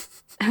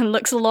 And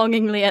looks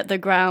longingly at the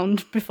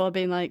ground before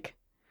being like,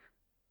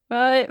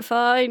 right,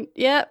 fine,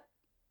 yep,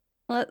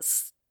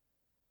 let's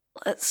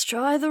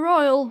try the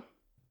Royal.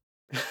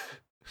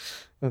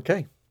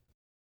 Okay.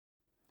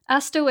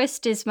 Asta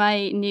Wist is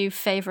my new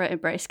favourite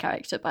Embrace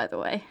character, by the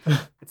way.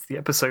 It's the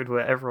episode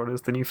where everyone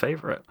is the new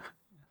favourite.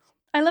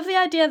 I love the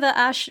idea that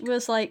Ash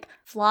was like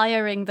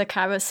flyering the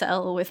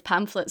carousel with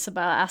pamphlets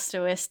about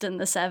Asta Wist and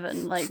the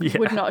Seven,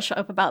 would not shut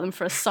up about them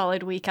for a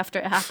solid week after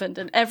it happened.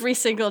 And every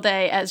single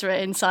day, Ezra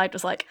inside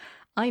was like,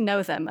 I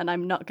know them and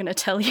I'm not going to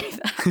tell you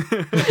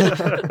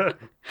that.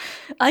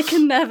 I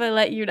can never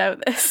let you know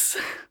this.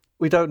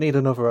 We don't need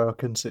another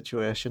Oaken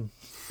situation.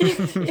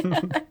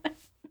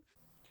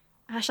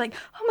 Ash like,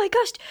 oh my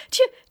gosh,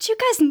 do you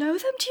guys know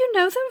them? Do you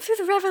know them through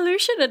the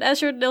revolution? And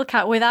Ezra and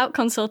Nilcat, without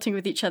consulting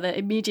with each other,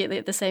 immediately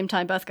at the same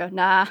time both go,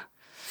 nah.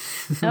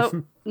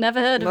 Nope, never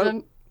heard of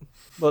them.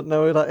 But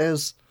know who that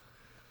is.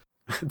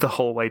 The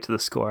whole way to the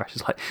score, Ash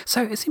is like,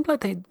 so it seemed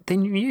like they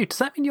knew you. Does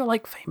that mean you're,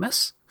 like,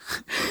 famous?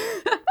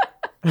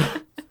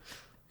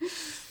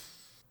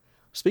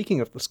 Speaking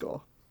of the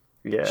score,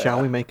 Yeah.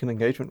 shall we make an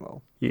engagement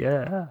roll?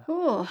 Yeah.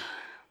 Oh,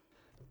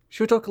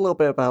 Should we talk a little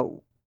bit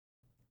about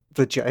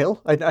the jail?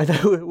 I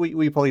know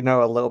we probably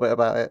know a little bit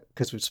about it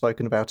because we've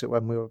spoken about it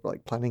when we were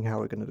like planning how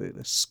we're going to do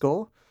this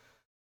score.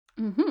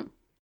 mm-hmm.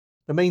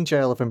 The main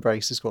jail of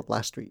Embrace is called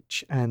Last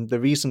Reach, and the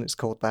reason it's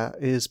called that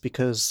is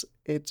because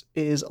it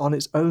is on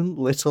its own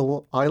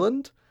little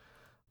island.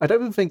 I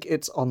don't even think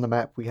it's on the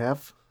map we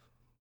have.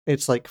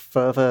 It's like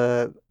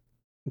further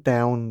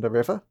down the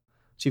river.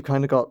 So you've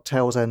kind of got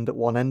Tail's End at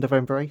one end of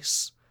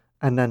Embrace,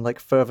 and then like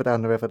further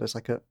down the river there's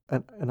like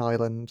an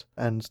island,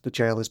 and the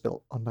jail is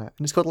built on that.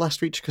 And it's called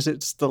Last Reach because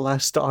it's the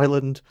last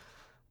island,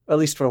 at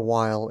least for a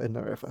while, in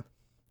the river.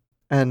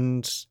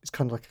 And it's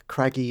kind of like a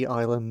craggy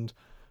island,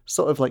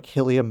 sort of like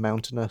hilly and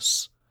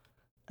mountainous.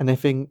 And I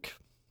think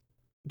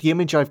the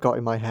image I've got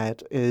in my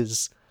head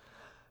is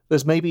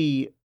there's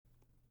maybe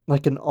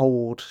like an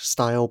old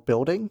style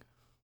building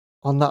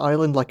on that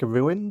island, like a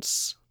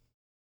ruins,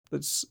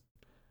 that's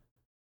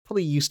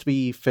probably used to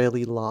be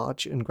fairly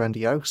large and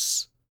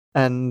grandiose,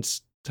 and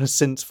has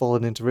since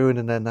fallen into ruin,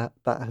 and then that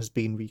has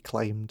been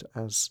reclaimed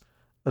as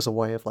a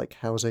way of like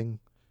housing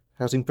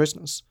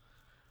prisoners.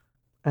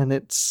 And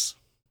it's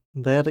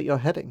there that you're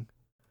heading.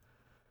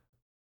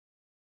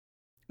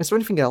 Is there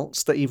anything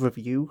else that either of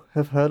you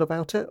have heard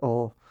about it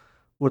or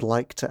would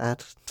like to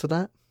add to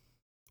that?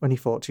 Any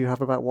thoughts you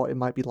have about what it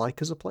might be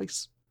like as a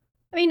place?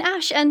 I mean,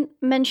 Ash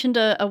mentioned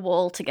a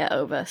wall to get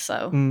over,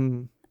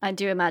 so I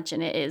do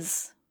imagine it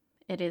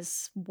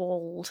is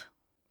walled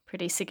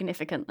pretty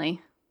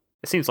significantly.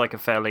 It seems like a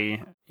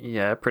fairly,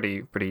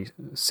 pretty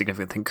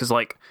significant thing. Because,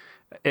 like,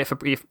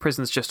 if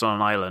prison's just on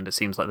an island, it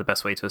seems like the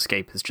best way to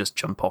escape is just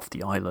jump off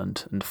the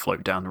island and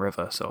float down the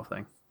river, sort of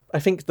thing. I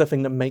think the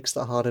thing that makes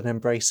that hard in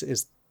Embrace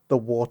is the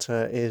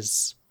water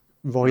is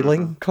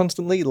roiling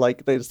constantly,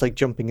 like it's like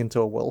jumping into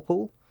a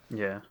whirlpool.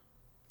 Yeah.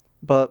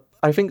 But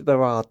I think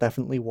there are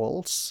definitely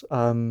walls.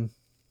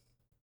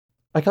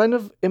 I kind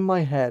of, in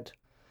my head,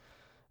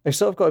 I've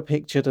sort of got it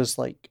pictured as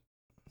like,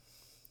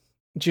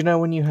 do you know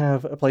when you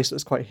have a place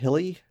that's quite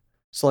hilly?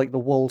 So like the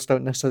walls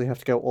don't necessarily have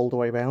to go all the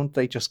way around.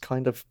 They just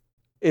kind of,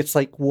 it's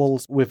like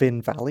walls within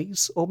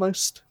valleys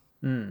almost.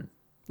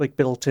 Like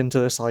built into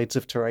the sides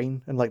of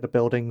terrain, and like the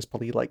buildings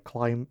probably like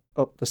climb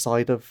up the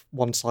side of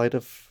one side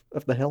of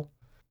the hill.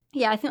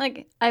 Yeah, I think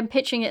like I'm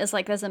picturing it as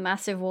like there's a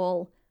massive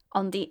wall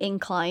on the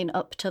incline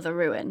up to the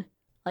ruin,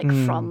 like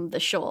from the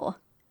shore.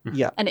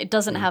 Yeah. And it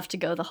doesn't have to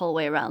go the whole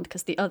way around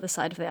because the other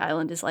side of the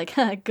island is like,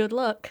 good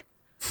luck.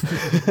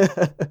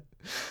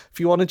 If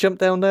you want to jump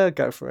down there,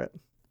 go for it.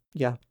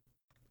 Yeah,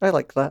 I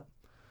like that.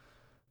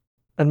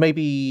 And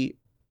maybe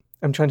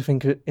I'm trying to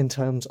think in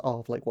terms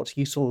of like what's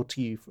useful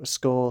to you for a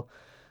score.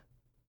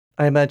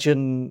 I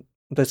imagine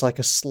there's like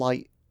a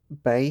slight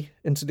bay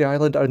into the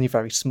island, only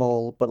very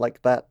small, but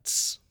like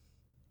that's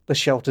the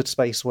sheltered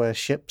space where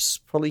ships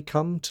probably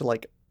come to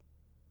like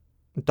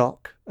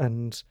dock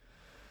and,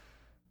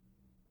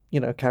 you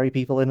know, carry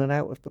people in and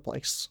out of the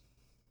place.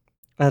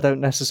 I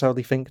don't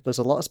necessarily think there's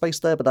a lot of space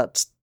there,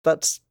 but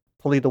that's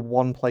probably the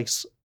one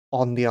place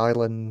on the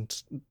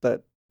island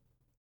that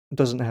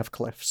doesn't have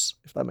cliffs,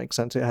 if that makes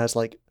sense. It has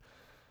like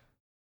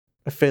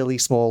a fairly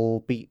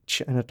small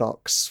beach and a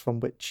docks from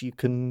which you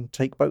can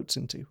take boats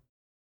into.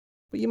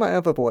 But you might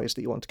have other ways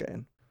that you want to get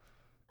in.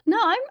 No,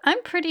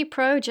 I'm pretty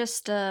pro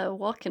just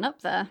walking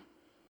up there.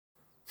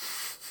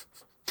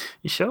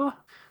 You sure?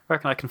 I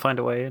reckon I can find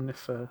a way in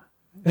if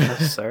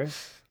necessary.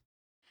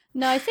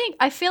 No,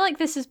 I feel like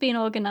this has been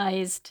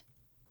organised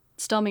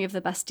Storming of the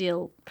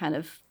Bastille kind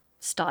of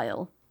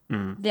style.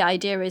 The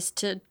idea is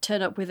to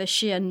turn up with a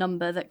sheer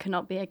number that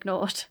cannot be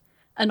ignored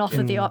and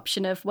offer the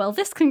option of, well,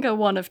 this can go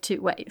one of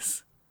two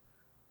ways.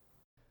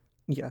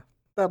 Yeah,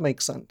 that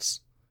makes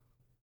sense.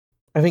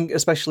 I think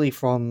especially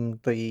from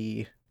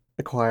the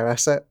acquire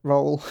asset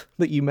role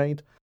that you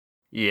made.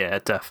 Yeah,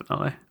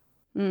 definitely.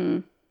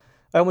 Mm.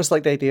 I almost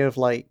like the idea of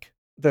like,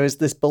 there is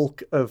this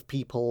bulk of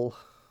people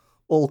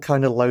all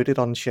kind of loaded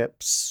on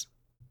ships.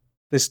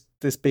 This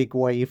big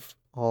wave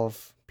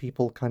of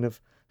people kind of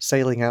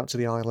sailing out to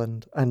the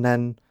island, and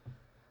then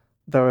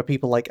there are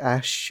people like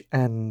Ash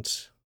and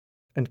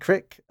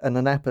Crick and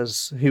the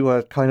Nappers who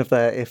are kind of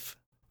there if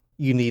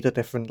you need a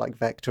different like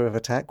vector of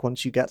attack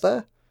once you get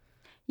there.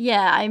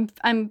 Yeah,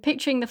 I'm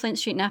picturing the Flint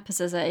Street Nappers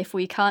as if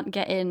we can't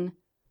get in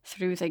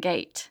through the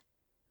gate,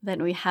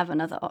 then we have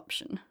another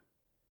option.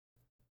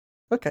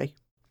 Okay.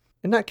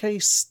 In that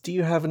case, do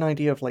you have an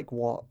idea of like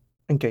what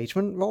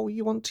engagement role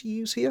you want to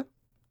use here?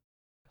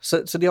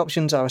 So the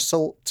options are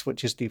assault,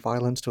 which is do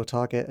violence to a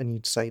target, and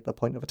you'd say the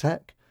point of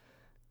attack.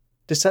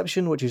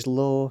 Deception, which is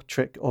lure,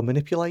 trick, or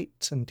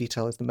manipulate, and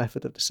detail is the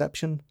method of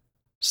deception.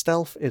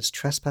 Stealth is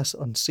trespass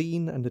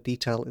unseen, and the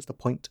detail is the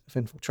point of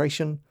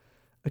infiltration.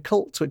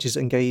 Occult, which is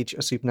engage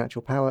a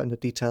supernatural power, and the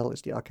detail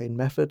is the arcane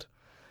method.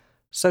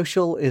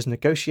 Social is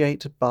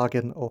negotiate,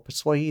 bargain, or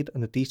persuade,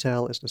 and the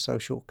detail is the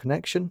social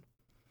connection.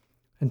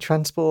 And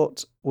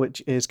transport,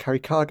 which is carry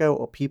cargo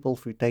or people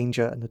through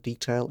danger, and the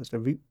detail is the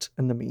route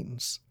and the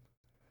means.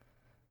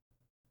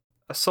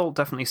 Assault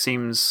definitely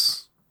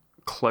seems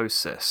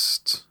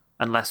closest,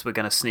 unless we're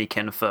going to sneak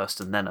in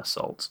first and then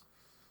assault.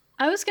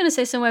 I was going to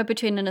say somewhere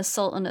between an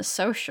assault and a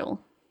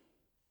social.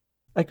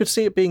 I could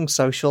see it being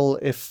social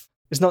if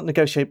it's not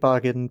negotiate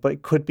bargain, but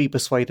it could be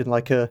persuaded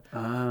like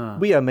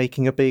we are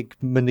making a big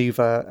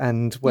maneuver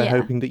and we're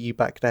hoping that you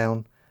back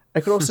down. I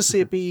could also see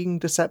it being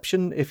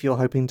deception if you're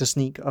hoping to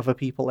sneak other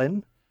people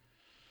in.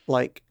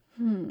 Like,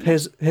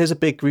 here's a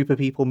big group of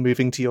people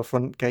moving to your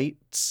front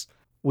gates.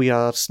 We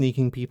are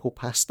sneaking people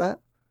past that.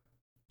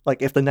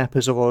 Like, if the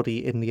Neppers are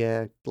already in the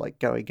air, like,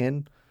 going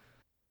in.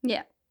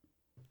 Yeah.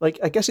 Like,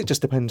 I guess it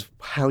just depends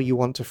how you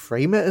want to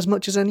frame it as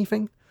much as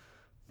anything.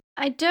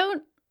 I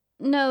don't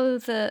know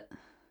that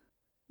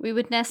we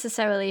would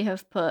necessarily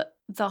have put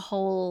the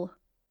whole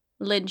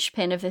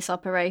linchpin of this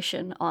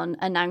operation on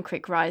a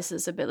Nankrik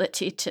Riser's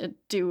ability to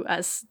do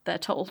as they're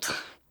told.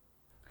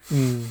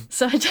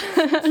 So I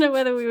don't know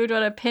whether we would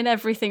want to pin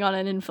everything on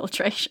an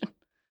infiltration.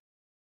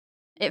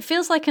 It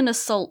feels like an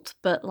assault,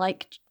 but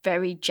like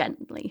very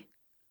gently.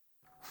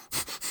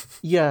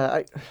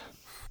 Yeah,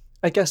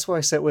 I guess where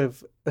I sit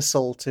with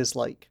assault is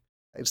like,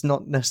 it's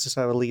not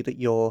necessarily that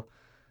you're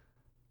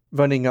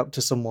running up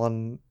to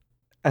someone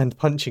and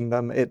punching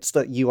them, it's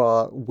that you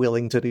are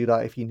willing to do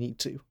that if you need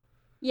to.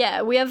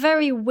 Yeah, we are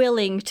very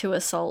willing to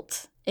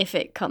assault if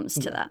it comes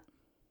to that.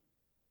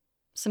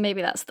 So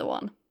maybe that's the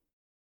one.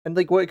 And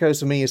like what it goes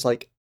for me is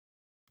like,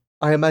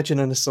 I imagine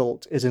an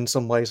assault is in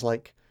some ways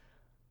like,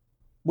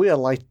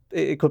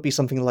 it could be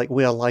something like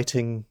we are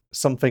lighting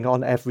something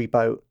on every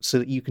boat so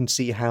that you can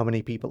see how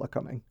many people are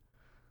coming.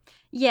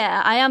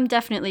 Yeah, I am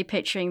definitely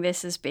picturing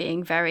this as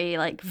being very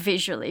like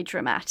visually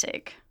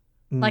dramatic.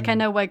 Like, I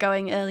know we're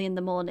going early in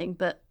the morning,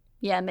 but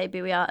yeah,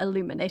 maybe we are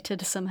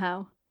illuminated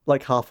somehow.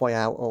 Like halfway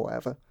out or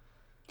whatever.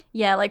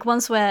 Yeah, like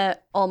once we're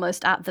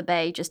almost at the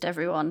bay, just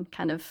everyone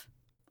kind of,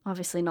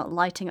 obviously not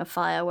lighting a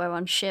fire, we're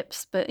on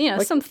ships, but, you know,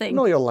 like, something.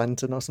 Or your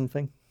lantern or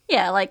something.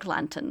 Yeah, like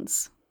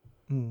lanterns.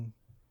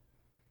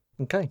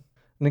 Okay.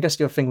 And I guess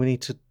the other thing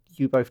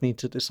you both need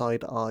to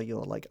decide are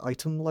your, like,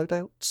 item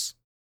loadouts.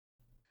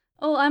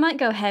 Oh, I might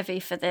go heavy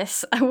for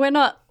this. We're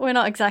not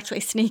exactly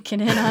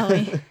sneaking in, are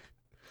we?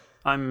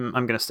 I'm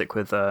going to stick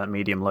with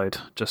medium load,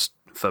 just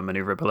for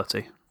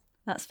maneuverability.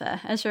 That's fair.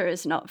 Ezra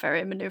is not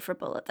very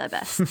maneuverable at their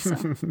best.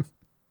 So.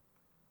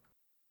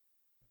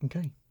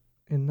 Okay.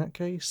 In that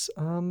case,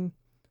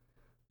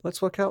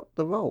 let's work out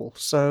the roll.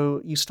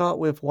 So you start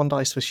with 1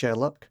 dice for sheer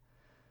luck.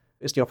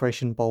 Is the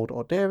operation bold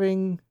or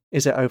daring?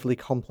 Is it overly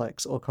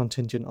complex or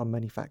contingent on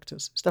many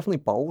factors? It's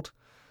definitely bold,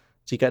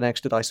 so you get an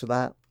extra dice for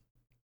that.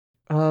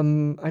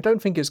 I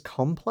don't think it's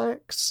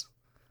complex.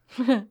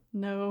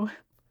 No.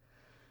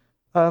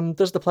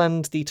 Does the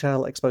planned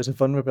detail expose a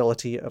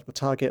vulnerability of the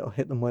target or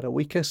hit them where they're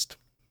weakest?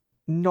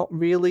 Not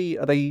really.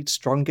 Are they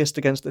strongest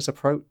against this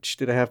approach?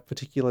 Do they have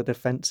particular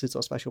defenses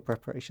or special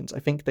preparations? I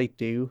think they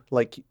do.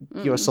 Like,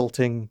 you're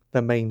assaulting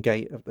the main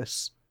gate of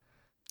this.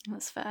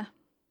 That's fair.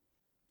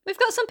 We've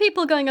got some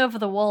people going over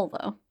the wall,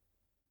 though.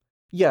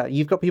 Yeah,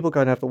 you've got people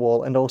going over the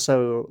wall, and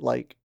also,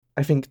 like,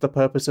 I think the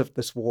purpose of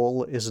this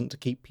wall isn't to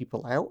keep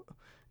people out,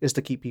 is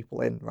to keep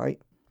people in, right?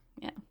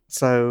 Yeah.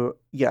 So,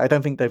 yeah, I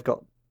don't think they've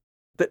got...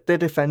 They're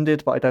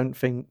defended, but I don't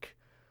think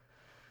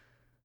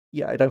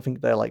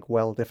they're, like,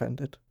 well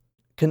defended.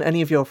 Can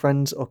any of your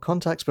friends or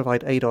contacts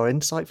provide aid or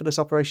insight for this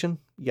operation?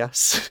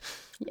 Yes.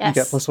 Yes.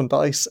 You get +1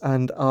 dice.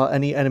 And are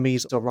any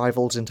enemies or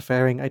rivals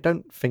interfering? I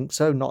don't think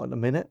so, not in a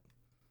minute.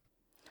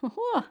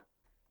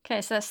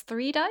 Okay, so that's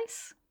 3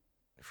 dice?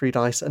 3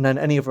 dice. And then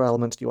any other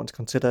elements you want to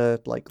consider,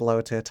 like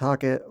lower tier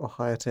target or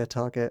higher tier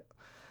target.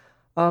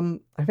 I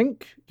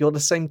think you're the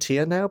same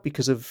tier now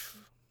because of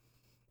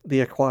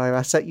the acquire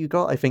asset you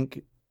got. I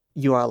think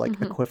you are like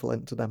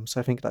equivalent to them, so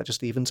I think that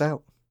just evens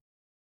out.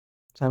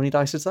 So how many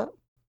dice is that?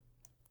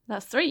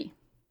 That's 3.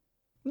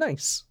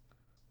 Nice.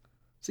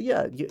 So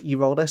yeah, you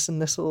roll this,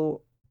 and this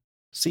will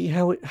see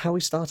how we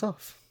start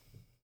off.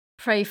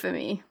 Pray for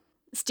me.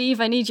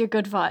 Steve, I need your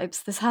good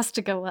vibes. This has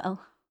to go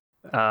well.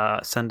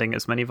 Sending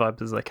as many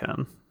vibes as I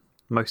can.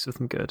 Most of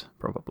them good,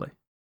 probably.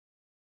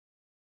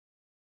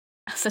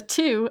 That's a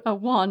 2, a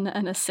 1,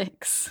 and a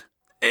 6.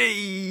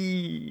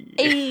 Hey!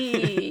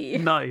 Hey!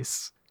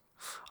 Nice.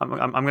 I'm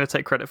going to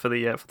take credit for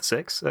the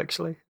 6,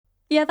 actually.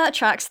 Yeah, that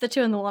tracks. The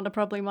 2 and the 1 are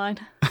probably mine.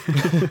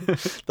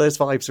 Those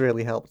vibes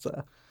really helped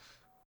there.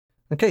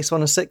 Okay, so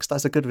on a 6,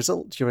 that's a good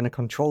result. You're in a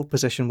controlled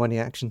position when the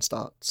action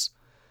starts.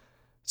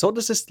 So what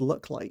does this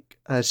look like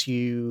as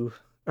you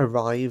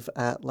arrive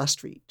at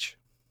Last Reach?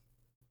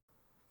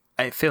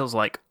 It feels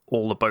like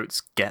all the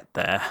boats get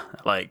there.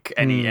 Like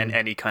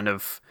any kind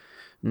of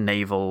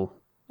naval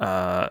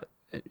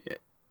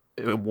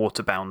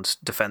waterbound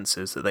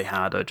defenses that they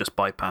had are just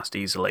bypassed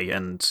easily,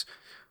 and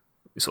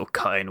sort of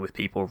cut in with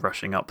people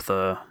rushing up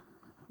the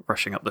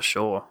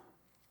shore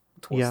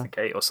towards the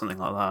gate or something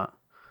like that.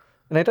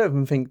 And I don't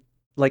even think,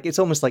 like, it's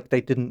almost like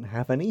they didn't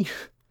have any.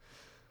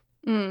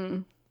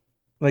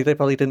 Like, they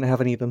probably didn't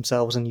have any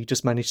themselves, and you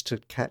just managed to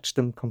catch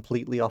them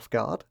completely off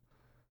guard.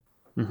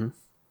 Mm-hmm.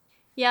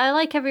 Yeah, I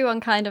like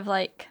everyone kind of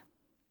like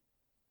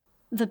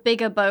the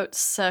bigger boats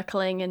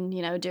circling and,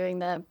 you know, doing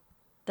their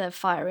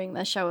firing,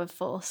 their show of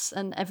force,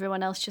 and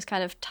everyone else just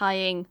kind of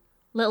tying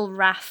little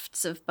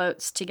rafts of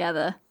boats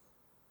together.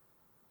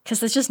 Because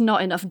there's just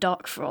not enough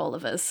dock for all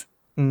of us.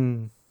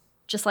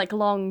 Just like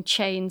long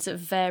chains of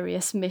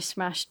various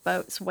mishmashed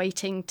boats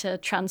waiting to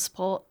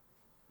transport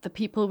the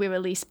people we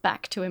release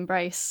back to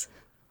Embrace.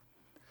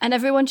 And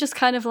everyone just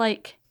kind of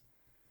like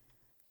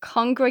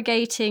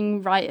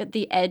congregating right at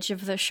the edge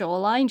of the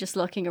shoreline, just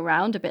looking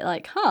around a bit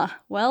like,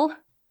 well,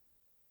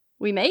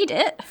 we made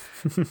it.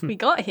 We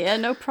got here,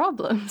 no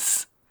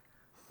problems.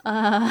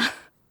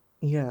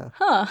 Yeah.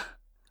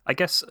 I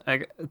guess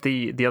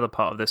the other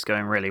part of this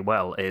going really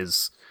well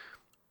is,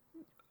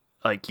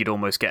 like, you'd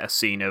almost get a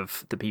scene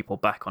of the people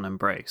back on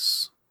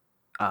Embrace,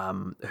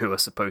 who are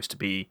supposed to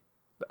be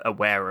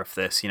aware of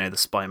this, you know, the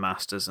spy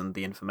masters and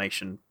the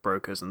information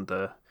brokers and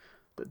the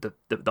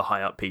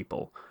high up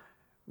people.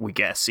 We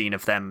get a scene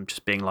of them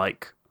just being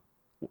like,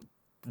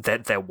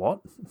 they're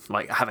what?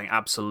 Like, having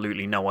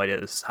absolutely no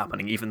idea this is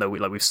happening, even though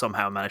we've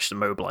somehow managed to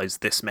mobilize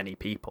this many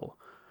people,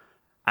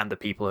 and the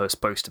people who are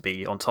supposed to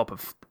be on top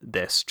of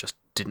this just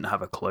didn't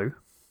have a clue.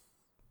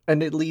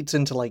 And it leads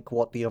into, like,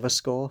 what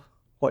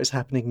is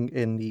happening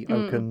in the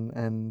Oaken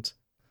and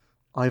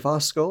Ivar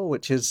score,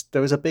 which is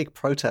there is a big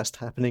protest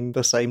happening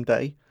the same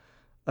day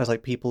as,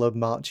 like, people are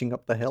marching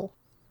up the hill.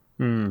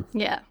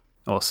 Yeah.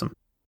 Awesome.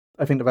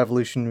 I think the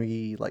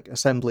Revolutionary, like,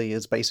 Assembly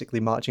is basically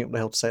marching up the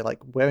hill to say,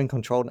 like, we're in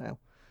control now.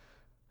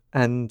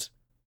 And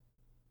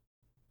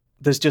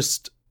there's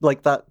just,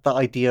 like, that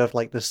idea of,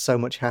 like, there's so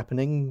much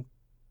happening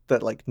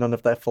that, like, none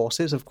of their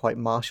forces have quite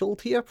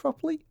marshaled here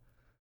properly.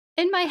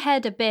 In my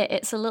head a bit,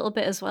 it's a little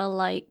bit as well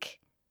like,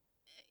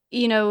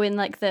 you know, in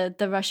like the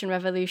Russian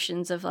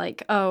revolutions of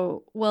like,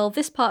 oh, well,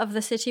 this part of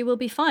the city will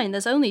be fine.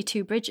 There's only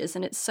 2 bridges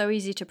and it's so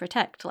easy to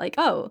protect. Like,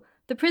 oh,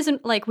 the prison,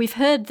 like, we've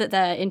heard that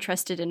they're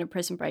interested in a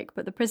prison break,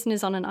 but the prison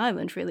is on an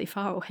island really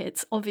far away.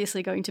 It's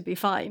obviously going to be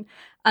fine.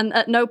 And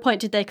at no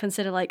point did they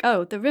consider like,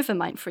 oh, the river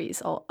might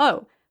freeze, or,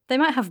 oh, they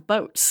might have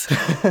boats.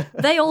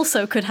 They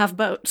also could have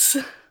boats.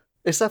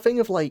 It's that thing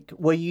of, like,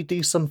 where you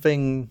do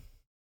something,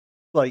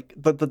 like,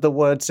 the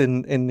words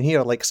in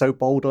here, like, so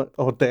bold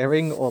or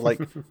daring, or, like,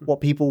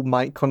 what people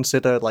might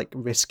consider, like,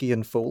 risky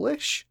and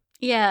foolish.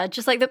 Yeah,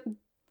 just like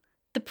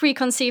the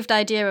preconceived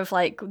idea of,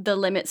 like, the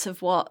limits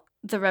of what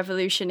the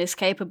revolution is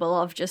capable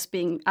of just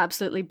being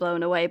absolutely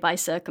blown away by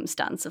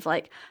circumstance of,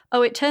 like,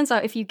 oh, it turns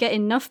out if you get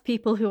enough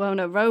people who own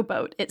a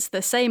rowboat, it's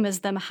the same as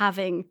them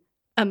having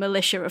a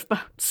militia of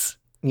boats.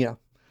 Yeah.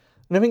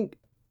 And I think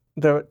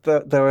there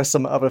are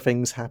some other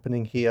things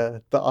happening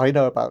here that I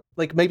know about.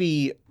 Like,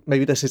 maybe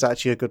this is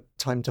actually a good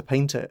time to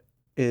paint it,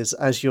 is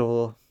as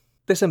you're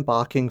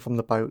disembarking from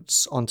the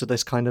boats onto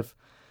this kind of,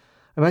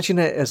 imagine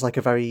it as like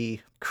a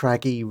very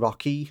craggy,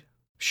 rocky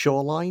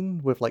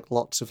shoreline with like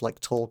lots of like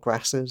tall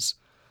grasses.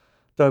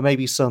 There are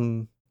maybe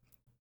some,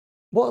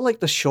 what are like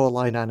the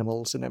shoreline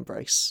animals in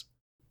Embrace?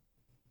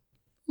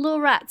 Little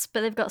rats,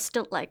 but they've got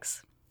stilt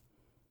legs.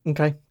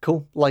 Okay,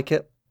 cool, like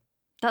it.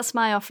 That's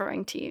my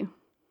offering to you.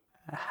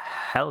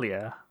 Hell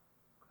yeah.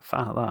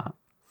 Fan of that.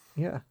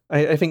 Yeah,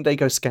 I think they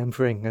go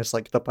scampering as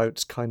like the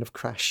boats kind of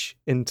crash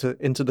into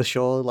the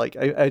shore. Like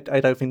I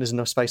don't think there's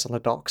enough space on the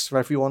docks for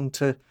everyone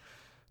to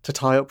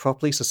tie up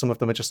properly. So some of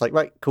them are just like,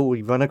 right, cool,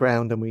 we run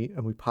aground and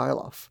we pile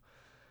off.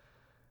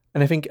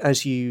 And I think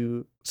as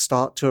you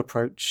start to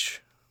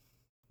approach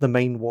the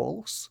main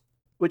walls,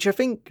 which I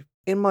think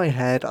in my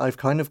head I've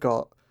kind of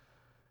got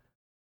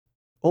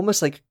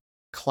almost like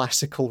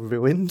classical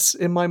ruins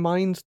in my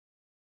mind.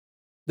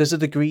 There's a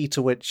degree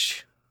to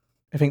which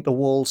I think the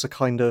walls are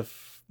kind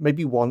of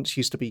maybe once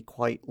used to be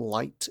quite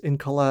light in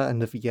colour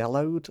and have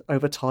yellowed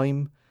over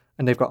time,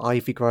 and they've got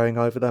ivy growing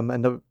over them,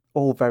 and they're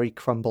all very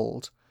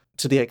crumbled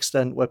to the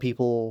extent where the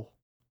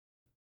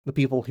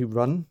people who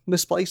run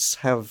this place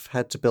have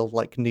had to build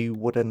like new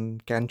wooden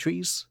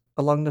gantries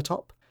along the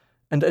top.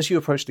 And as you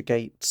approach the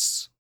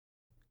gates,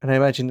 and I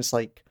imagine it's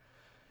like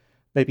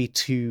maybe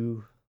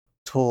 2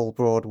 tall,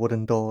 broad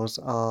wooden doors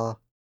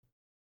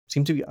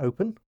seem to be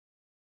open.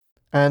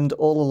 And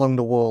all along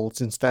the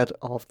walls, instead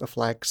of the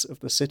flags of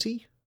the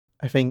city,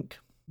 I think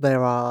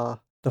there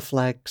are the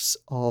flags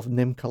of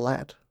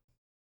Nimkalad.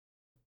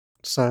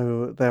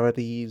 So there are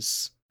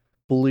these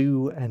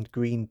blue and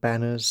green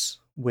banners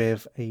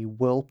with a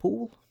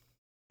whirlpool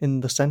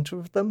in the center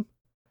of them.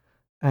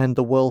 And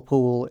the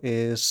whirlpool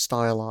is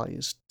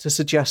stylized to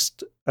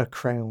suggest a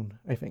crown,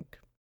 I think.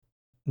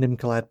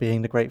 Nimkalad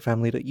being the great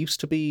family that used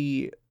to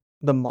be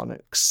the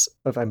monarchs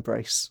of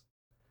Embrace.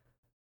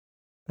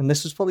 And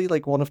this was probably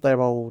like one of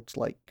their old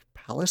like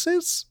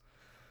palaces,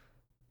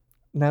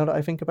 now that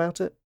I think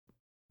about it.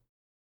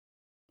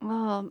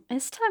 Well,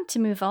 it's time to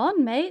move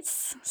on,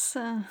 mates. It's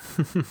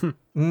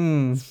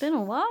Mm, been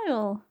a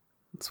while.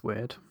 It's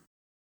weird.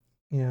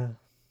 yeah.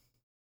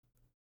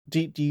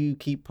 Do you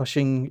keep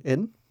pushing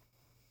in?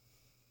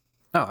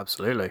 Oh,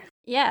 absolutely.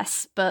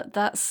 Yes, but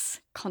that's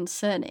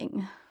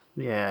concerning.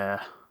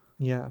 Yeah.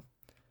 Yeah.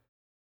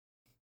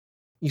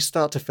 You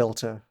start to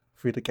filter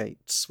through the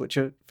gates, which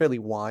are fairly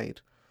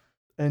wide,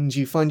 and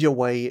you find your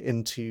way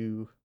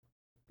into,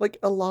 like,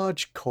 a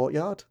large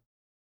courtyard.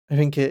 I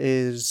think it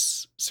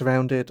is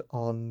surrounded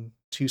on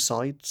two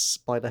sides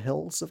by the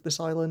hills of this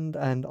island,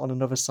 and on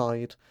another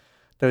side,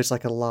 there's,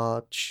 like, a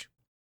large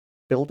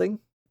building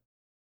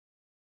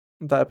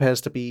that appears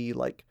to be,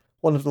 like,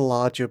 one of the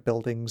larger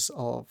buildings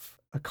of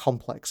a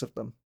complex of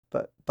them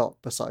that dot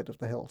the side of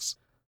the hills.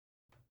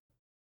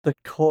 The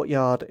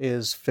courtyard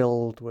is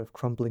filled with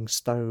crumbling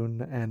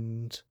stone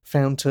and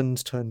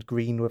fountains turned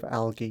green with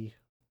algae,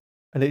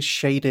 and it's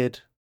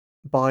shaded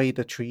by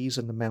the trees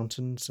and the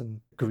mountains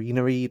and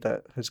greenery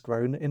that has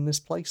grown in this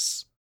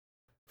place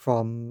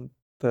from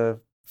the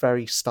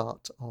very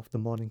start of the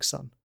morning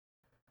sun.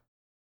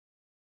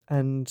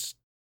 And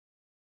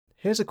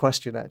here's a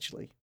question,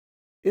 actually.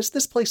 Is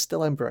this place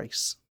still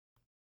Embrace?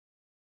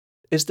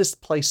 Is this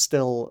place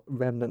still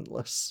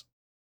remnantless?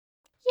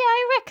 Yeah,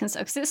 I reckon so,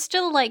 because it's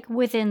still, like,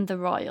 within the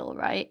royal,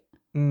 right?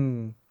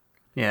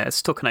 Yeah, it's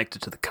still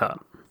connected to the cut.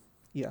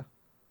 Yeah.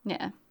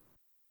 Yeah.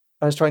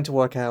 I was trying to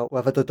work out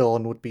whether the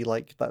dawn would be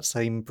like that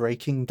same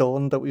breaking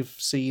dawn that we've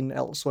seen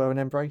elsewhere in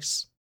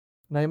Embrace.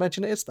 And I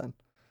imagine it is then.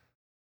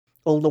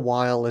 All the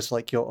while, as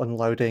like you're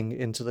unloading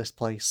into this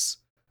place,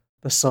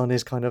 the sun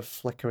is kind of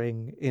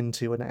flickering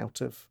into and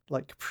out of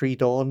like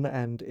pre-dawn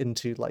and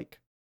into like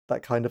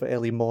that kind of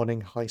early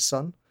morning high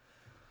sun.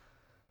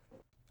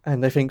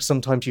 And I think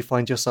sometimes you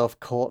find yourself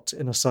caught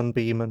in a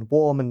sunbeam and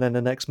warm, and then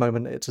the next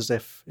moment it's as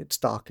if it's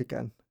dark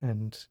again,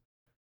 and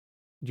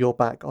you're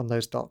back on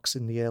those docks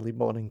in the early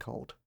morning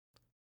cold.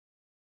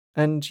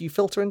 And you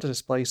filter into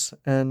this place,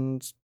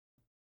 and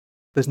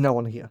there's no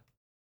one here.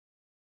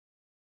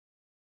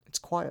 It's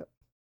quiet,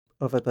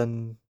 other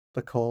than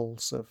the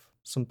calls of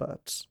some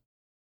birds.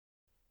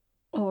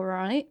 All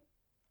right.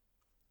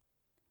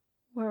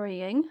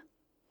 Worrying.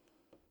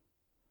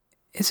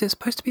 Is it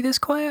supposed to be this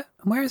quiet?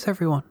 And where is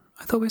everyone?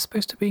 I thought we were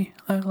supposed to be,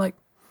 like...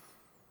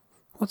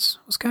 What's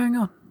going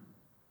on?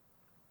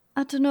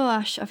 I don't know,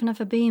 Ash. I've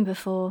never been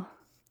before.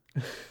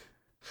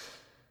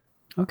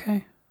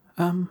 Okay.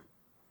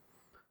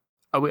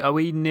 Are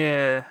we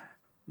near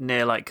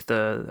like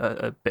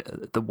the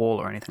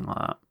wall or anything like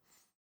that?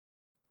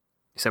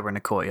 You said we're in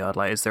a courtyard.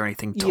 Like, is there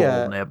anything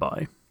tall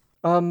nearby?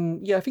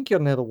 Yeah, I think you're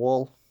near the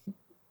wall. Do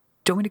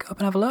you want me to go up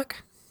and have a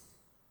look?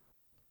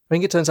 I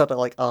think it turns out that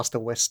like Asta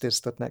West is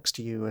stood next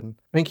to you, and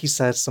I think he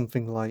says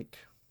something like,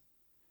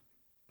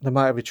 "They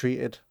might have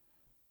retreated,"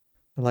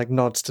 and like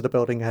nods to the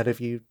building ahead of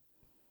you.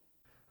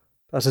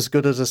 That's as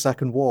good as a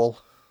second wall.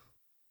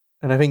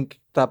 And I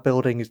think that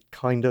building is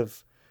kind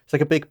of, it's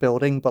like a big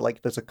building, but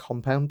like there's a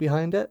compound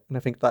behind it, and I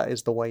think that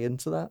is the way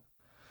into that.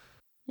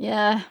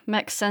 Yeah,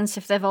 makes sense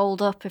if they've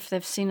holed up, if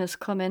they've seen us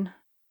coming.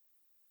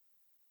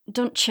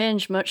 Don't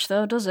change much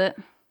though, does it?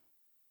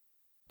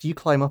 Do you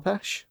climb up,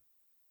 Ash?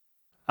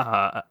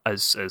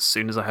 As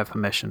soon as I have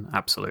permission,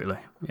 absolutely.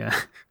 Yeah.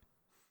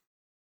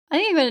 I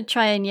think I'm going to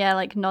try and,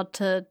 like, nod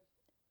to...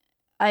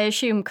 I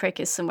assume Crick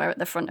is somewhere at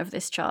the front of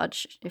this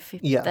charge, if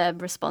they're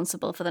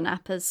responsible for the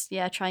nappers.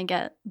 Yeah, try and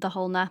get the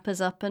whole nappers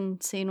up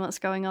and seeing what's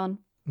going on.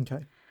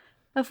 Okay.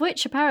 Of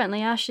which,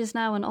 apparently, Ash is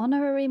now an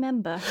honorary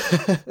member.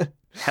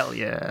 Hell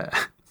yeah.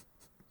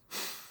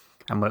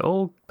 And we're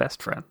all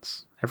best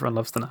friends. Everyone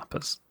loves the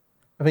nappers.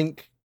 I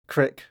think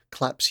Crick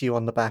claps you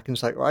on the back and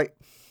is like, right,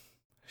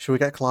 should we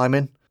get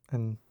climbing?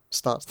 And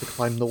starts to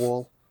climb the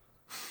wall.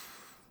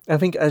 I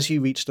think as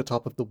you reach the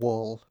top of the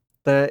wall,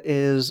 there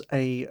is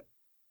a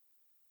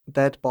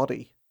dead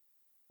body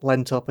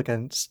leant up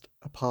against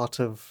a part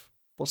of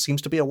what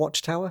seems to be a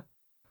watchtower.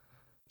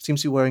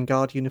 Seems to be wearing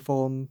guard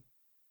uniform,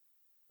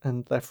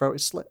 and their throat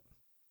is slit.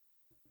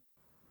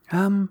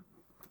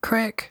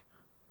 Crick,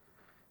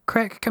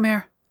 come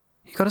here.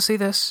 You gotta see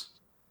this.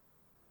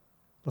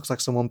 Looks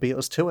like someone beat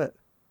us to it.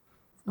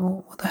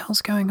 Oh, what the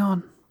hell's going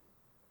on?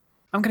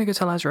 I'm gonna go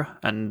tell Ezra,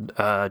 and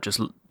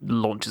just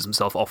launches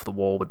himself off the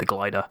wall with the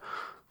glider,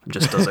 and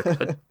just does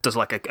does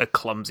like a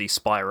clumsy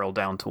spiral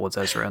down towards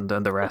Ezra and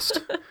then the rest.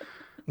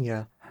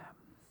 Yeah.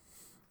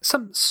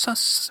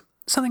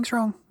 Something's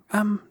wrong.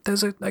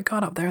 There's a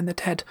guard up there and they're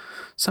dead.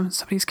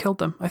 Somebody's killed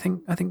them. I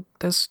think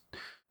there's.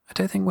 I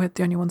don't think we're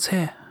the only ones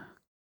here.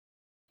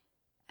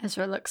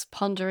 Ezra looks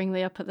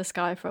ponderingly up at the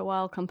sky for a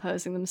while,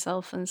 composing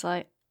himself, and is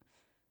like,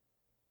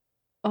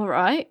 all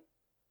right.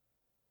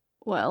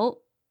 Well,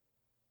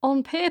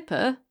 on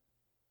paper,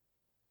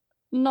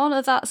 none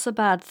of that's a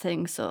bad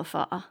thing so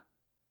far.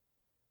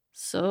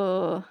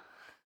 So...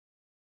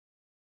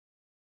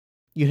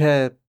 You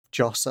hear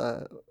Joss,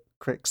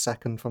 Crick's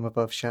second from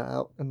above, shout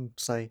out and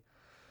say,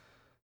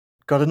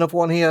 got another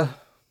one here.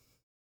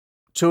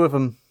 2 of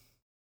them.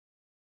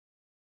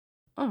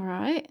 All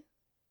right.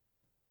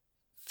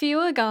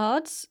 Fewer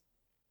guards.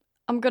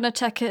 I'm gonna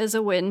take it as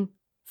a win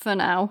for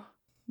now,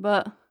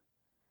 but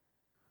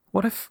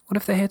What if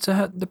they're here to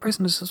hurt the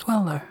prisoners as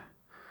well, though?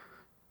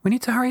 We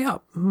need to hurry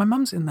up. My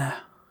mum's in there.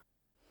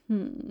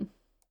 I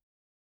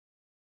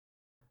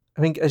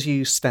think as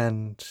you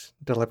stand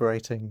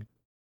deliberating,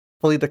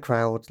 probably the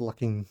crowd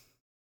looking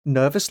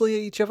nervously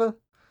at each other,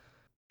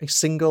 a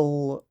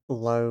single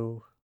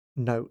low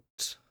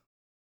note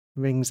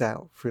rings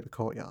out through the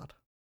courtyard.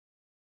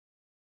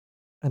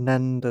 And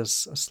then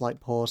there's a slight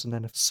pause, and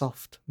then a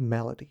soft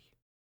melody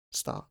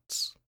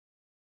starts.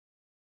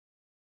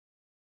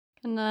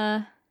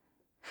 Can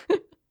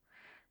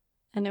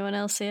anyone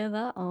else hear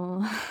that?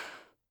 Or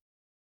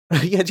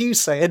Yeah, do you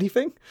say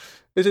anything?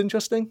 It's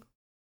interesting.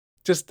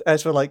 Just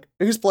Ezra, like,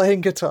 who's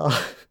playing guitar?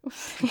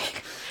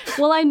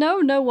 well, I know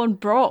no one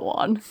brought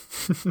one.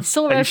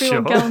 Saw Are you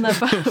everyone sure? go on their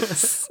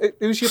boats.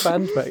 Who's your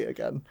bandmate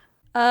again?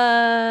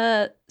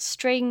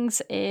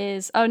 Strings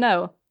is... Oh,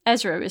 no.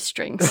 Ezra is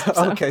strings.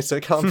 So. Okay, so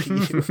it can't be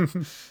you.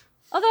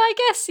 Although I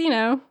guess,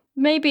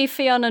 maybe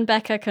Fionn and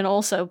Becca can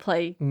also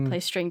play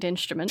stringed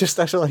instruments. Just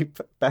Ezra, like,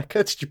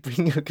 Becca, did you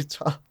bring your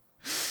guitar?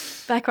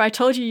 Becca, I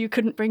told you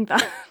couldn't bring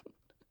that.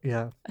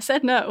 Yeah. I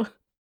said no.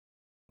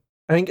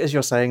 I think as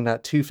you're saying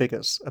that, two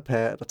figures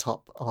appear at the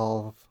top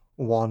of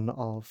one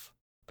of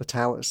the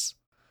towers.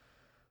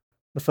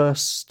 The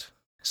first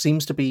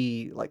seems to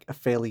be like a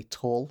fairly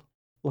tall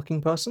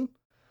looking person,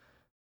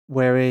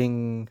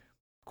 wearing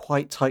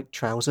quite tight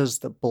trousers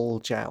that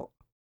bulge out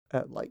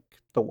at like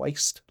the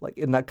waist, like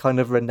in that kind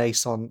of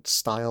Renaissance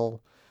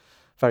style,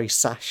 very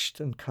sashed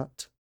and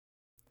cut.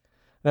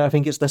 And I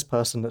think it's this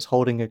person that's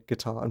holding a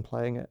guitar and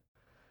playing it.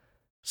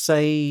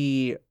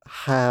 Say,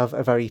 have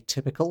a very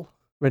typical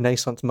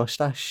Renaissance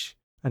mustache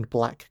and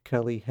black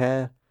curly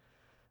hair,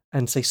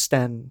 and say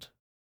stand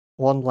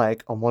one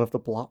leg on one of the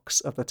blocks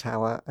of the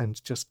tower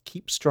and just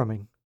keep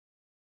strumming,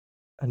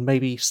 and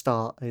maybe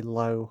start a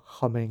low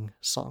humming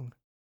song.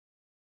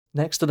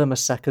 Next to them, a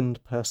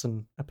second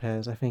person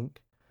appears, I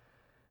think.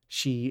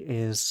 She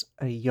is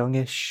a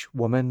youngish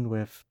woman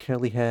with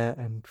curly hair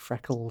and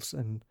freckles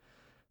and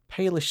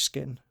palish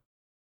skin.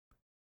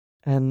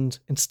 And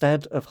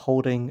instead of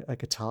holding a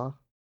guitar,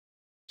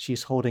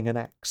 she's holding an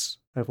X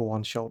over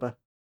one shoulder.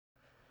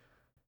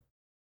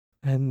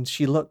 And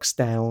she looks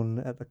down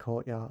at the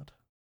courtyard.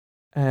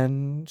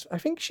 And I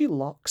think she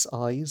locks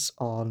eyes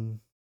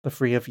on the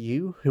three of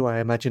you, who I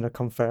imagine are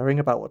conferring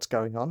about what's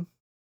going on.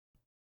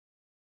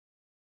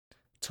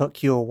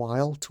 Took you a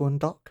while to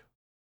undock?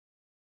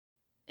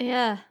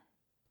 Yeah.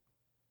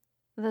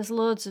 There's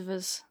loads of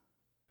us.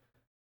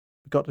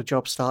 Got the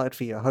job started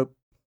for you.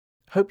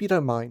 Hope you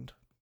don't mind.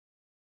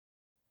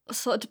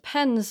 So it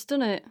depends,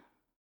 doesn't it?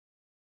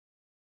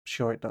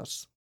 Sure it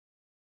does.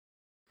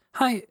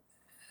 Hi.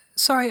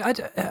 Sorry, I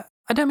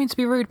don't mean to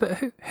be rude, but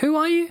who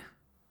are you?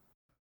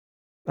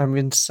 I'm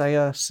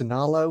Rinsea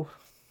Sinalo.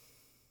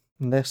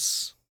 And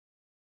this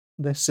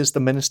is the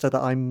minister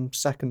that I'm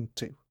second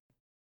to.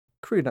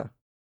 Kruna.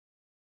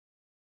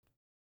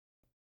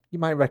 You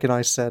might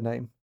recognise their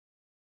name.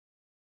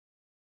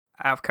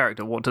 Out of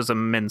character, what does a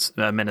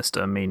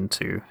minister mean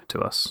to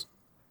us?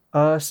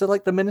 So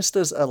like the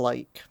ministers are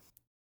like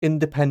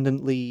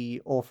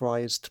independently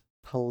authorized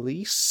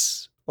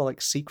police or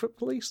like secret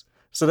police.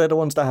 So they're the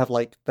ones that have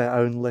like their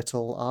own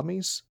little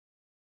armies.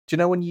 Do you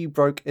know when you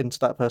broke into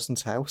that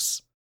person's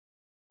house?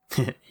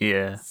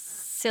 Yeah.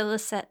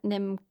 Silicet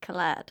Nim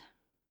Kalad.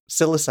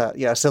 Silicet,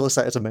 yeah,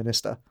 Silicet is a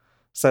minister.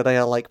 So they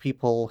are like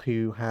people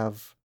who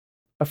have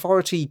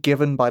authority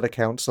given by the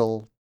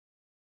council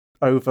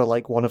over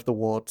like one of the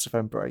wards of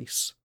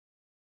Embrace.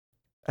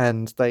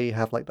 And they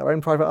have like their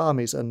own private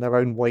armies and their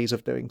own ways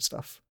of doing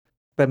stuff.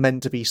 They're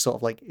meant to be sort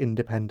of like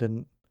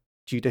independent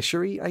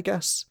judiciary, I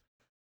guess.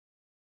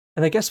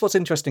 And I guess what's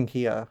interesting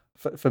here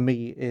for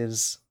me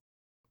is,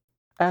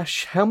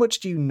 Ash, how much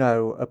do you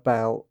know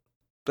about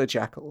the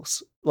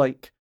Jackals?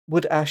 Like,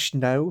 would Ash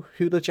know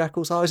who the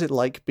Jackals are? Is it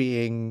like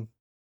being,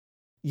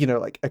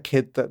 like a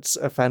kid that's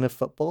a fan of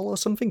football or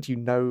something? Do you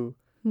know?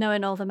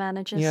 Knowing all the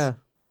managers. Yeah.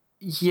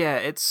 Yeah,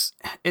 it's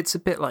a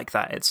bit like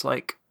that. It's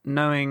like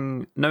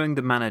knowing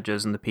the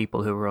managers and the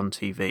people who are on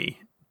TV,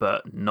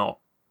 but not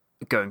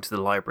going to the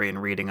library and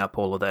reading up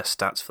all of their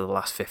stats for the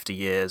last 50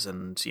 years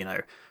and,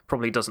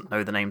 probably doesn't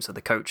know the names of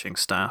the coaching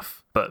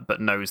staff, but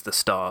knows the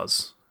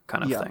stars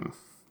kind of thing.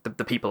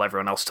 The people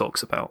everyone else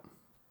talks about.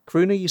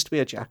 Kruna used to be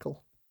a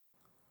Jackal.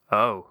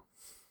 Oh.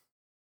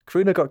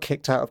 Kruna got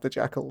kicked out of the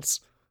Jackals.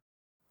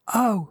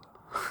 Oh.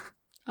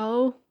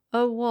 Oh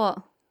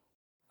what?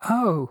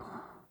 Oh.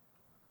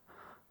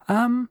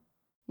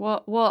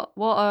 What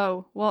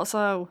oh? What's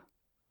oh?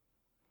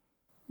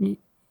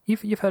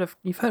 You've heard of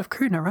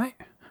Kruna, right?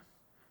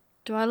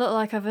 Do I look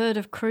like I've heard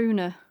of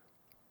Kruna?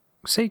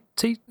 See,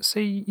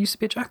 used to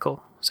be a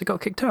Jackal, so got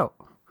kicked out.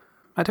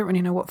 I don't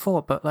really know what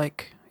for, but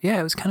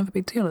it was kind of a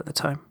big deal at the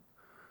time.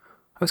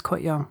 I was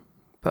quite young,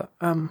 but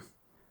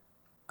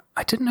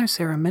I didn't know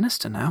Sarah a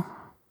minister now.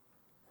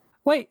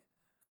 Wait,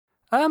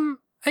 are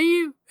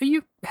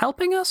you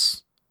helping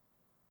us?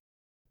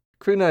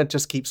 Kruna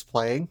just keeps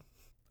playing.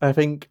 I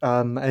think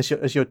as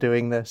you're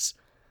doing this,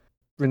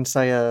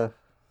 Rinsea,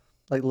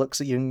 looks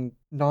at you and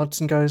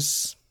nods and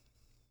goes,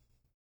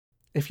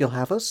 "If you'll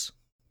have us.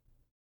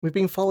 We've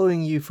been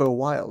following you for a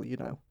while, you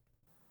know."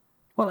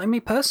 Well, like me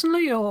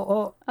personally,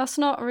 or... That's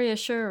not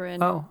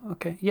reassuring. Oh,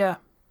 okay. Yeah.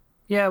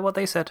 Yeah, what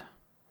they said.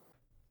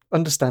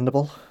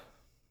 Understandable.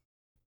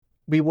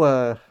 We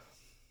were,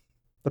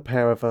 the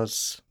pair of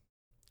us,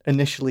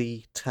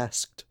 initially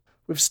tasked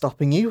with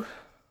stopping you.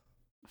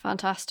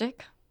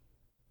 Fantastic.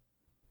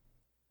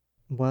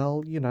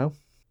 Well, you know,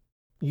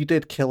 you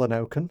did kill an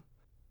Oaken.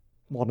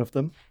 One of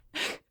them.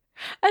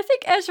 I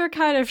think Ezra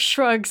kind of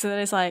shrugs and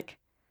is like,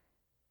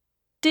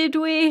 did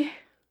we?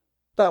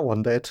 That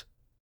one did.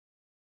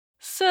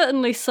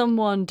 Certainly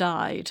someone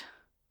died.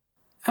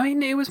 I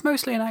mean, it was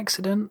mostly an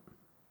accident.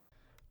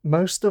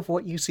 Most of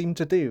what you seem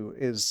to do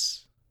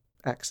is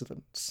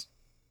accidents.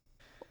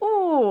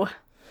 Ooh.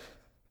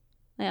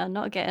 Yeah,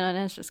 not getting on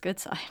Ezra's good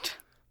side.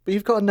 But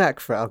you've got a knack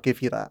for it, I'll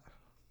give you that.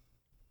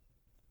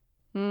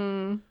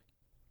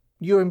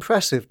 You're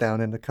impressive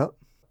down in the cut.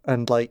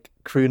 And,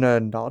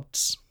 Kruna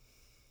nods.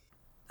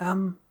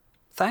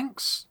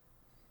 Thanks.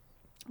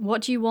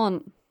 What do you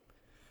want?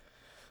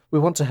 We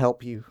want to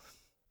help you.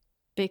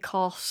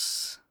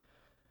 Because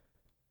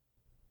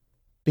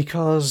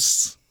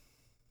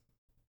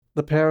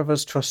the pair of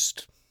us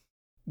trust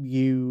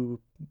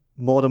you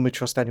more than we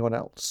trust anyone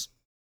else.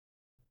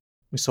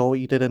 We saw what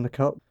you did in the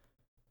cup.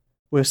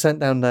 We were sent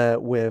down there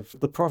with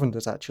the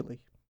Provenders, actually.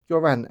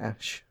 Your aunt,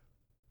 Ash.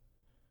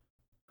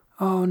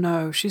 Oh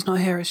no, she's not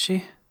here, is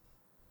she?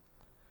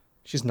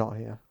 She's not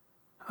here.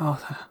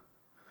 Oh,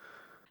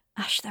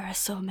 Ash, there are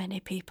so many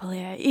people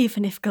here.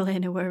 Even if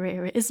Galena were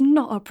here, it is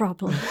not a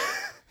problem.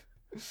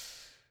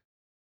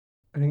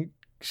 I think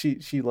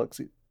she looks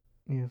at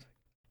you.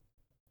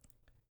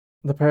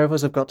 The pair of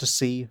us have got to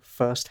see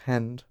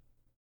firsthand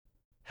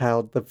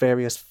how the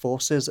various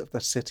forces of the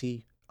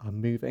city are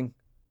moving,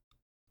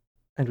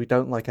 and we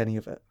don't like any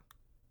of it.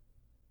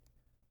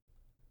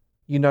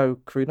 You know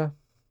Kruna?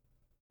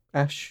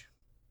 Ash?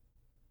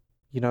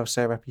 You know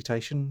Sarah's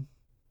reputation?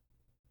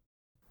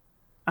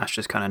 Ash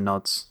just kind of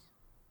nods.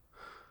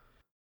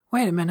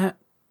 Wait a minute.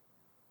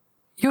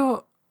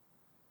 You're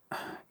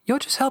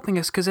just helping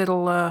us because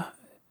it'll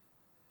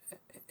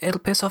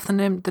piss off the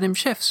Nim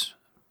shifts,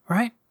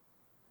 right?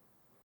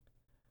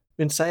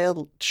 Rinsea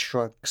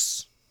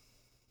shrugs.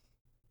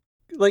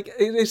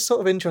 It's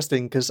sort of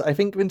interesting because I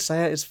think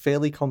Rinsea is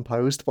fairly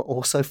composed but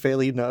also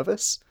fairly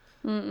nervous.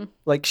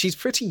 She's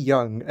pretty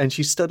young and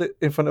she stood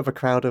in front of a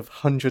crowd of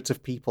hundreds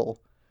of people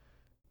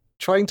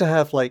trying to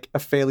have, a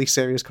fairly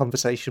serious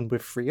conversation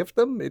with 3 of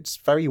them. It's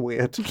very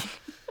weird.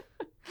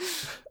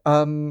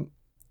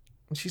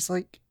 She's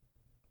like,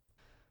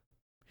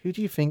 who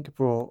do you think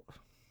brought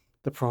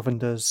the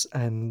Provenders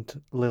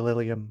and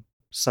Lilium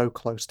so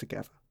close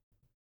together?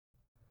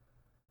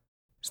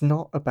 It's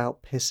not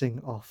about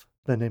pissing off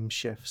the Nim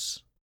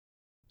shifts.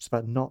 It's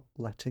about not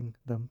letting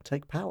them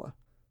take power.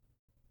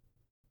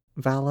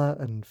 Valor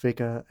and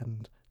vigor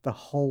and the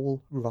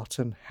whole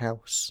rotten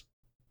house.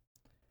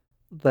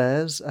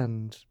 Theirs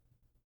and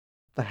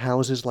the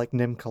houses like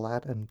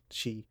Nimkalad, and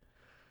she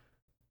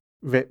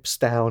rips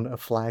down a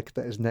flag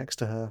that is next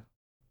to her.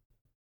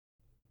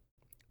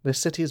 This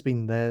city has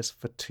been theirs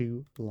for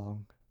too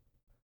long.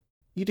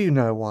 You do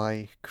know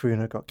why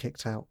Kruna got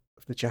kicked out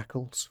of the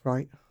Jackals,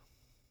 right?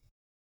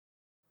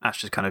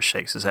 Ash just kind of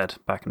shakes his head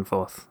back and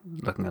forth,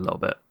 looking a little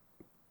bit.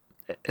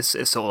 It's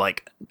sort of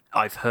like,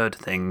 I've heard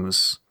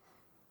things,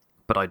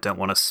 but I don't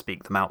want to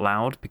speak them out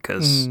loud,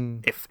 because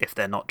if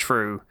they're not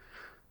true,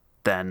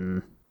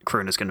 then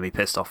Kruna's going to be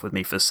pissed off with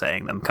me for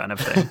saying them, kind of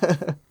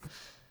thing.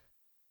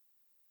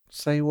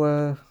 So you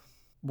were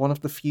one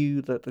of the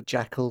few that the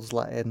Jackals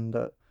let in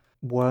that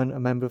weren't a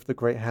member of the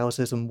Great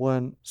Houses and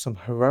weren't some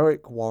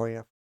heroic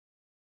warrior.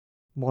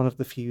 One of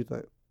the few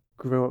that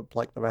grew up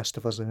like the rest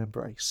of us in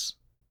Embrace.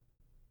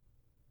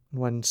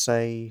 When,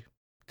 say,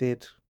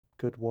 did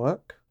good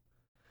work.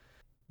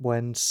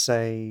 When,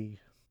 say,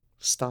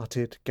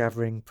 started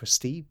gathering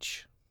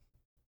prestige.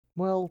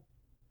 Well,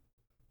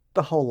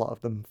 the whole lot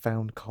of them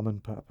found common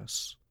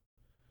purpose.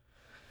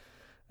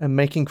 And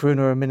making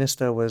Kruna a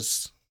minister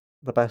was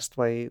the best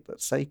way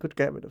that Say could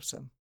get rid of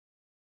Sim.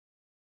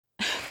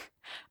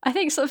 I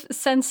think sort of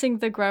sensing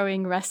the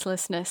growing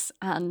restlessness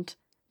and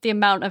the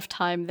amount of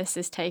time this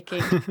is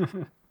taking,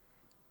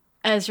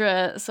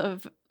 Ezra sort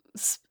of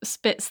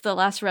spits the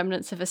last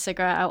remnants of a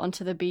cigarette out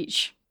onto the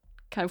beach,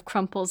 kind of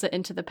crumples it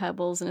into the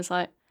pebbles and is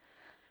like,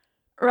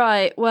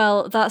 right,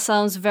 well, that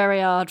sounds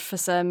very hard for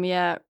Sim,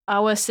 yeah.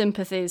 Our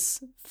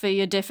sympathies for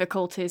your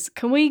difficulties.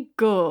 Can we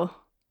go?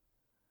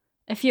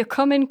 If you're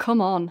coming,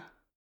 come on.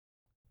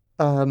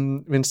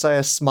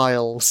 Rinsea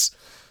smiles.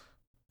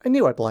 I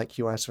knew I'd like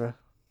you, Ezra.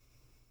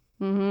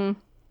 Mm-hmm.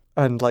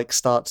 And,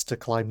 starts to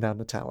climb down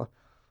the tower.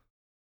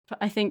 But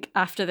I think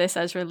after this,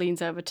 Ezra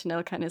leans over to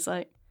Nilka and is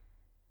like,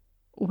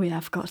 we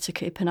have got to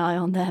keep an eye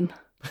on them.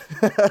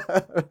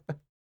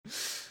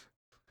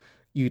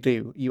 You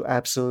do. You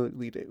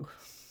absolutely do.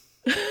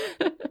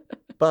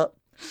 But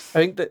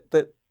I think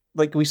that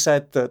like we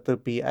said, that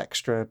there'd be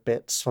extra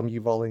bits from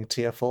you rolling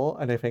tier 4,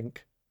 and I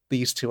think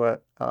these two are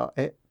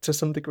it to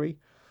some degree.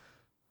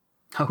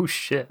 Oh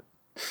shit!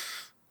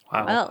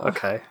 Wow. Well.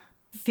 Okay.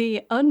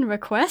 The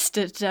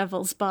unrequested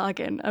devil's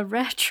bargain, a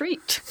rare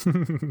treat.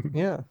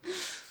 Yeah.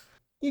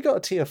 You got a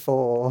tier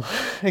 4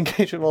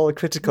 engagement roll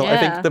critical. I Yeah.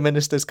 think the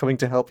minister's coming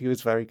to help you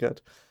is very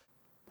good.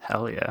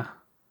 Hell yeah.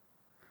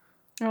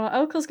 Oh,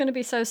 Oakel's going to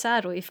be so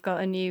sad we've got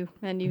a new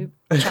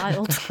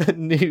child. A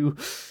new,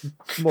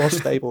 more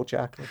stable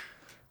jackal.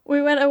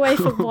 We went away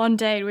for one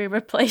day and we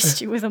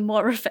replaced you with a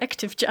more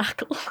effective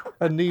jackal.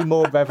 A new,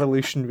 more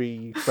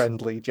revolutionary,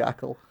 friendly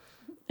jackal.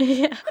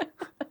 Yeah.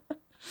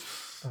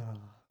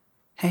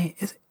 Hey,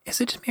 is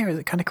it just me or is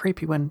it kind of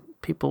creepy when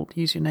people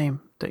use your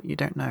name that you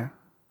don't know?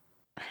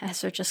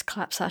 Ezra just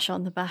claps Ash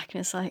on the back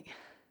and is like,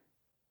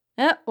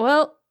 yeah,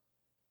 well,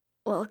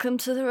 welcome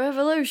to the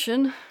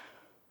revolution.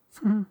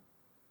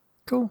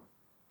 Cool.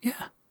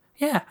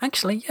 Yeah.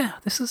 Actually, yeah.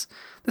 This is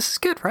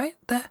good, right?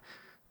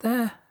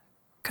 They're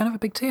kind of a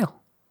big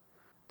deal.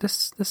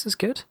 This is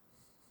good.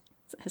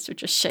 Ezra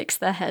just shakes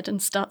their head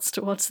and starts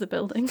towards the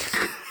building.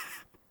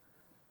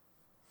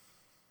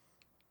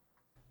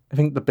 I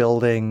think the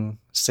building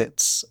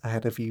sits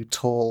ahead of you,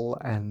 tall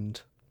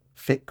and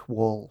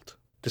thick-walled,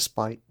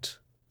 despite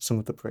some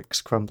of the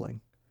bricks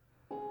crumbling.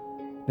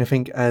 And I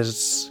think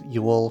as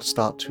you all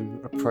start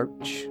to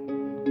approach,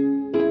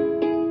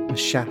 a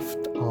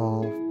shaft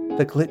of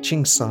the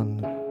glitching sun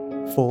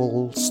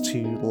falls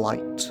to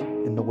light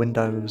in the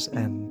windows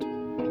and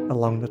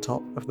along the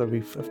top of the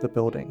roof of the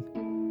building.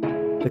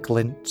 The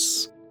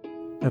glints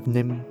of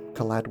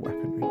Nim-clad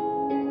weaponry.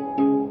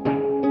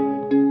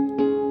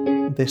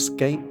 This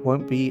gate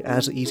won't be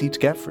as easy to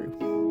get through.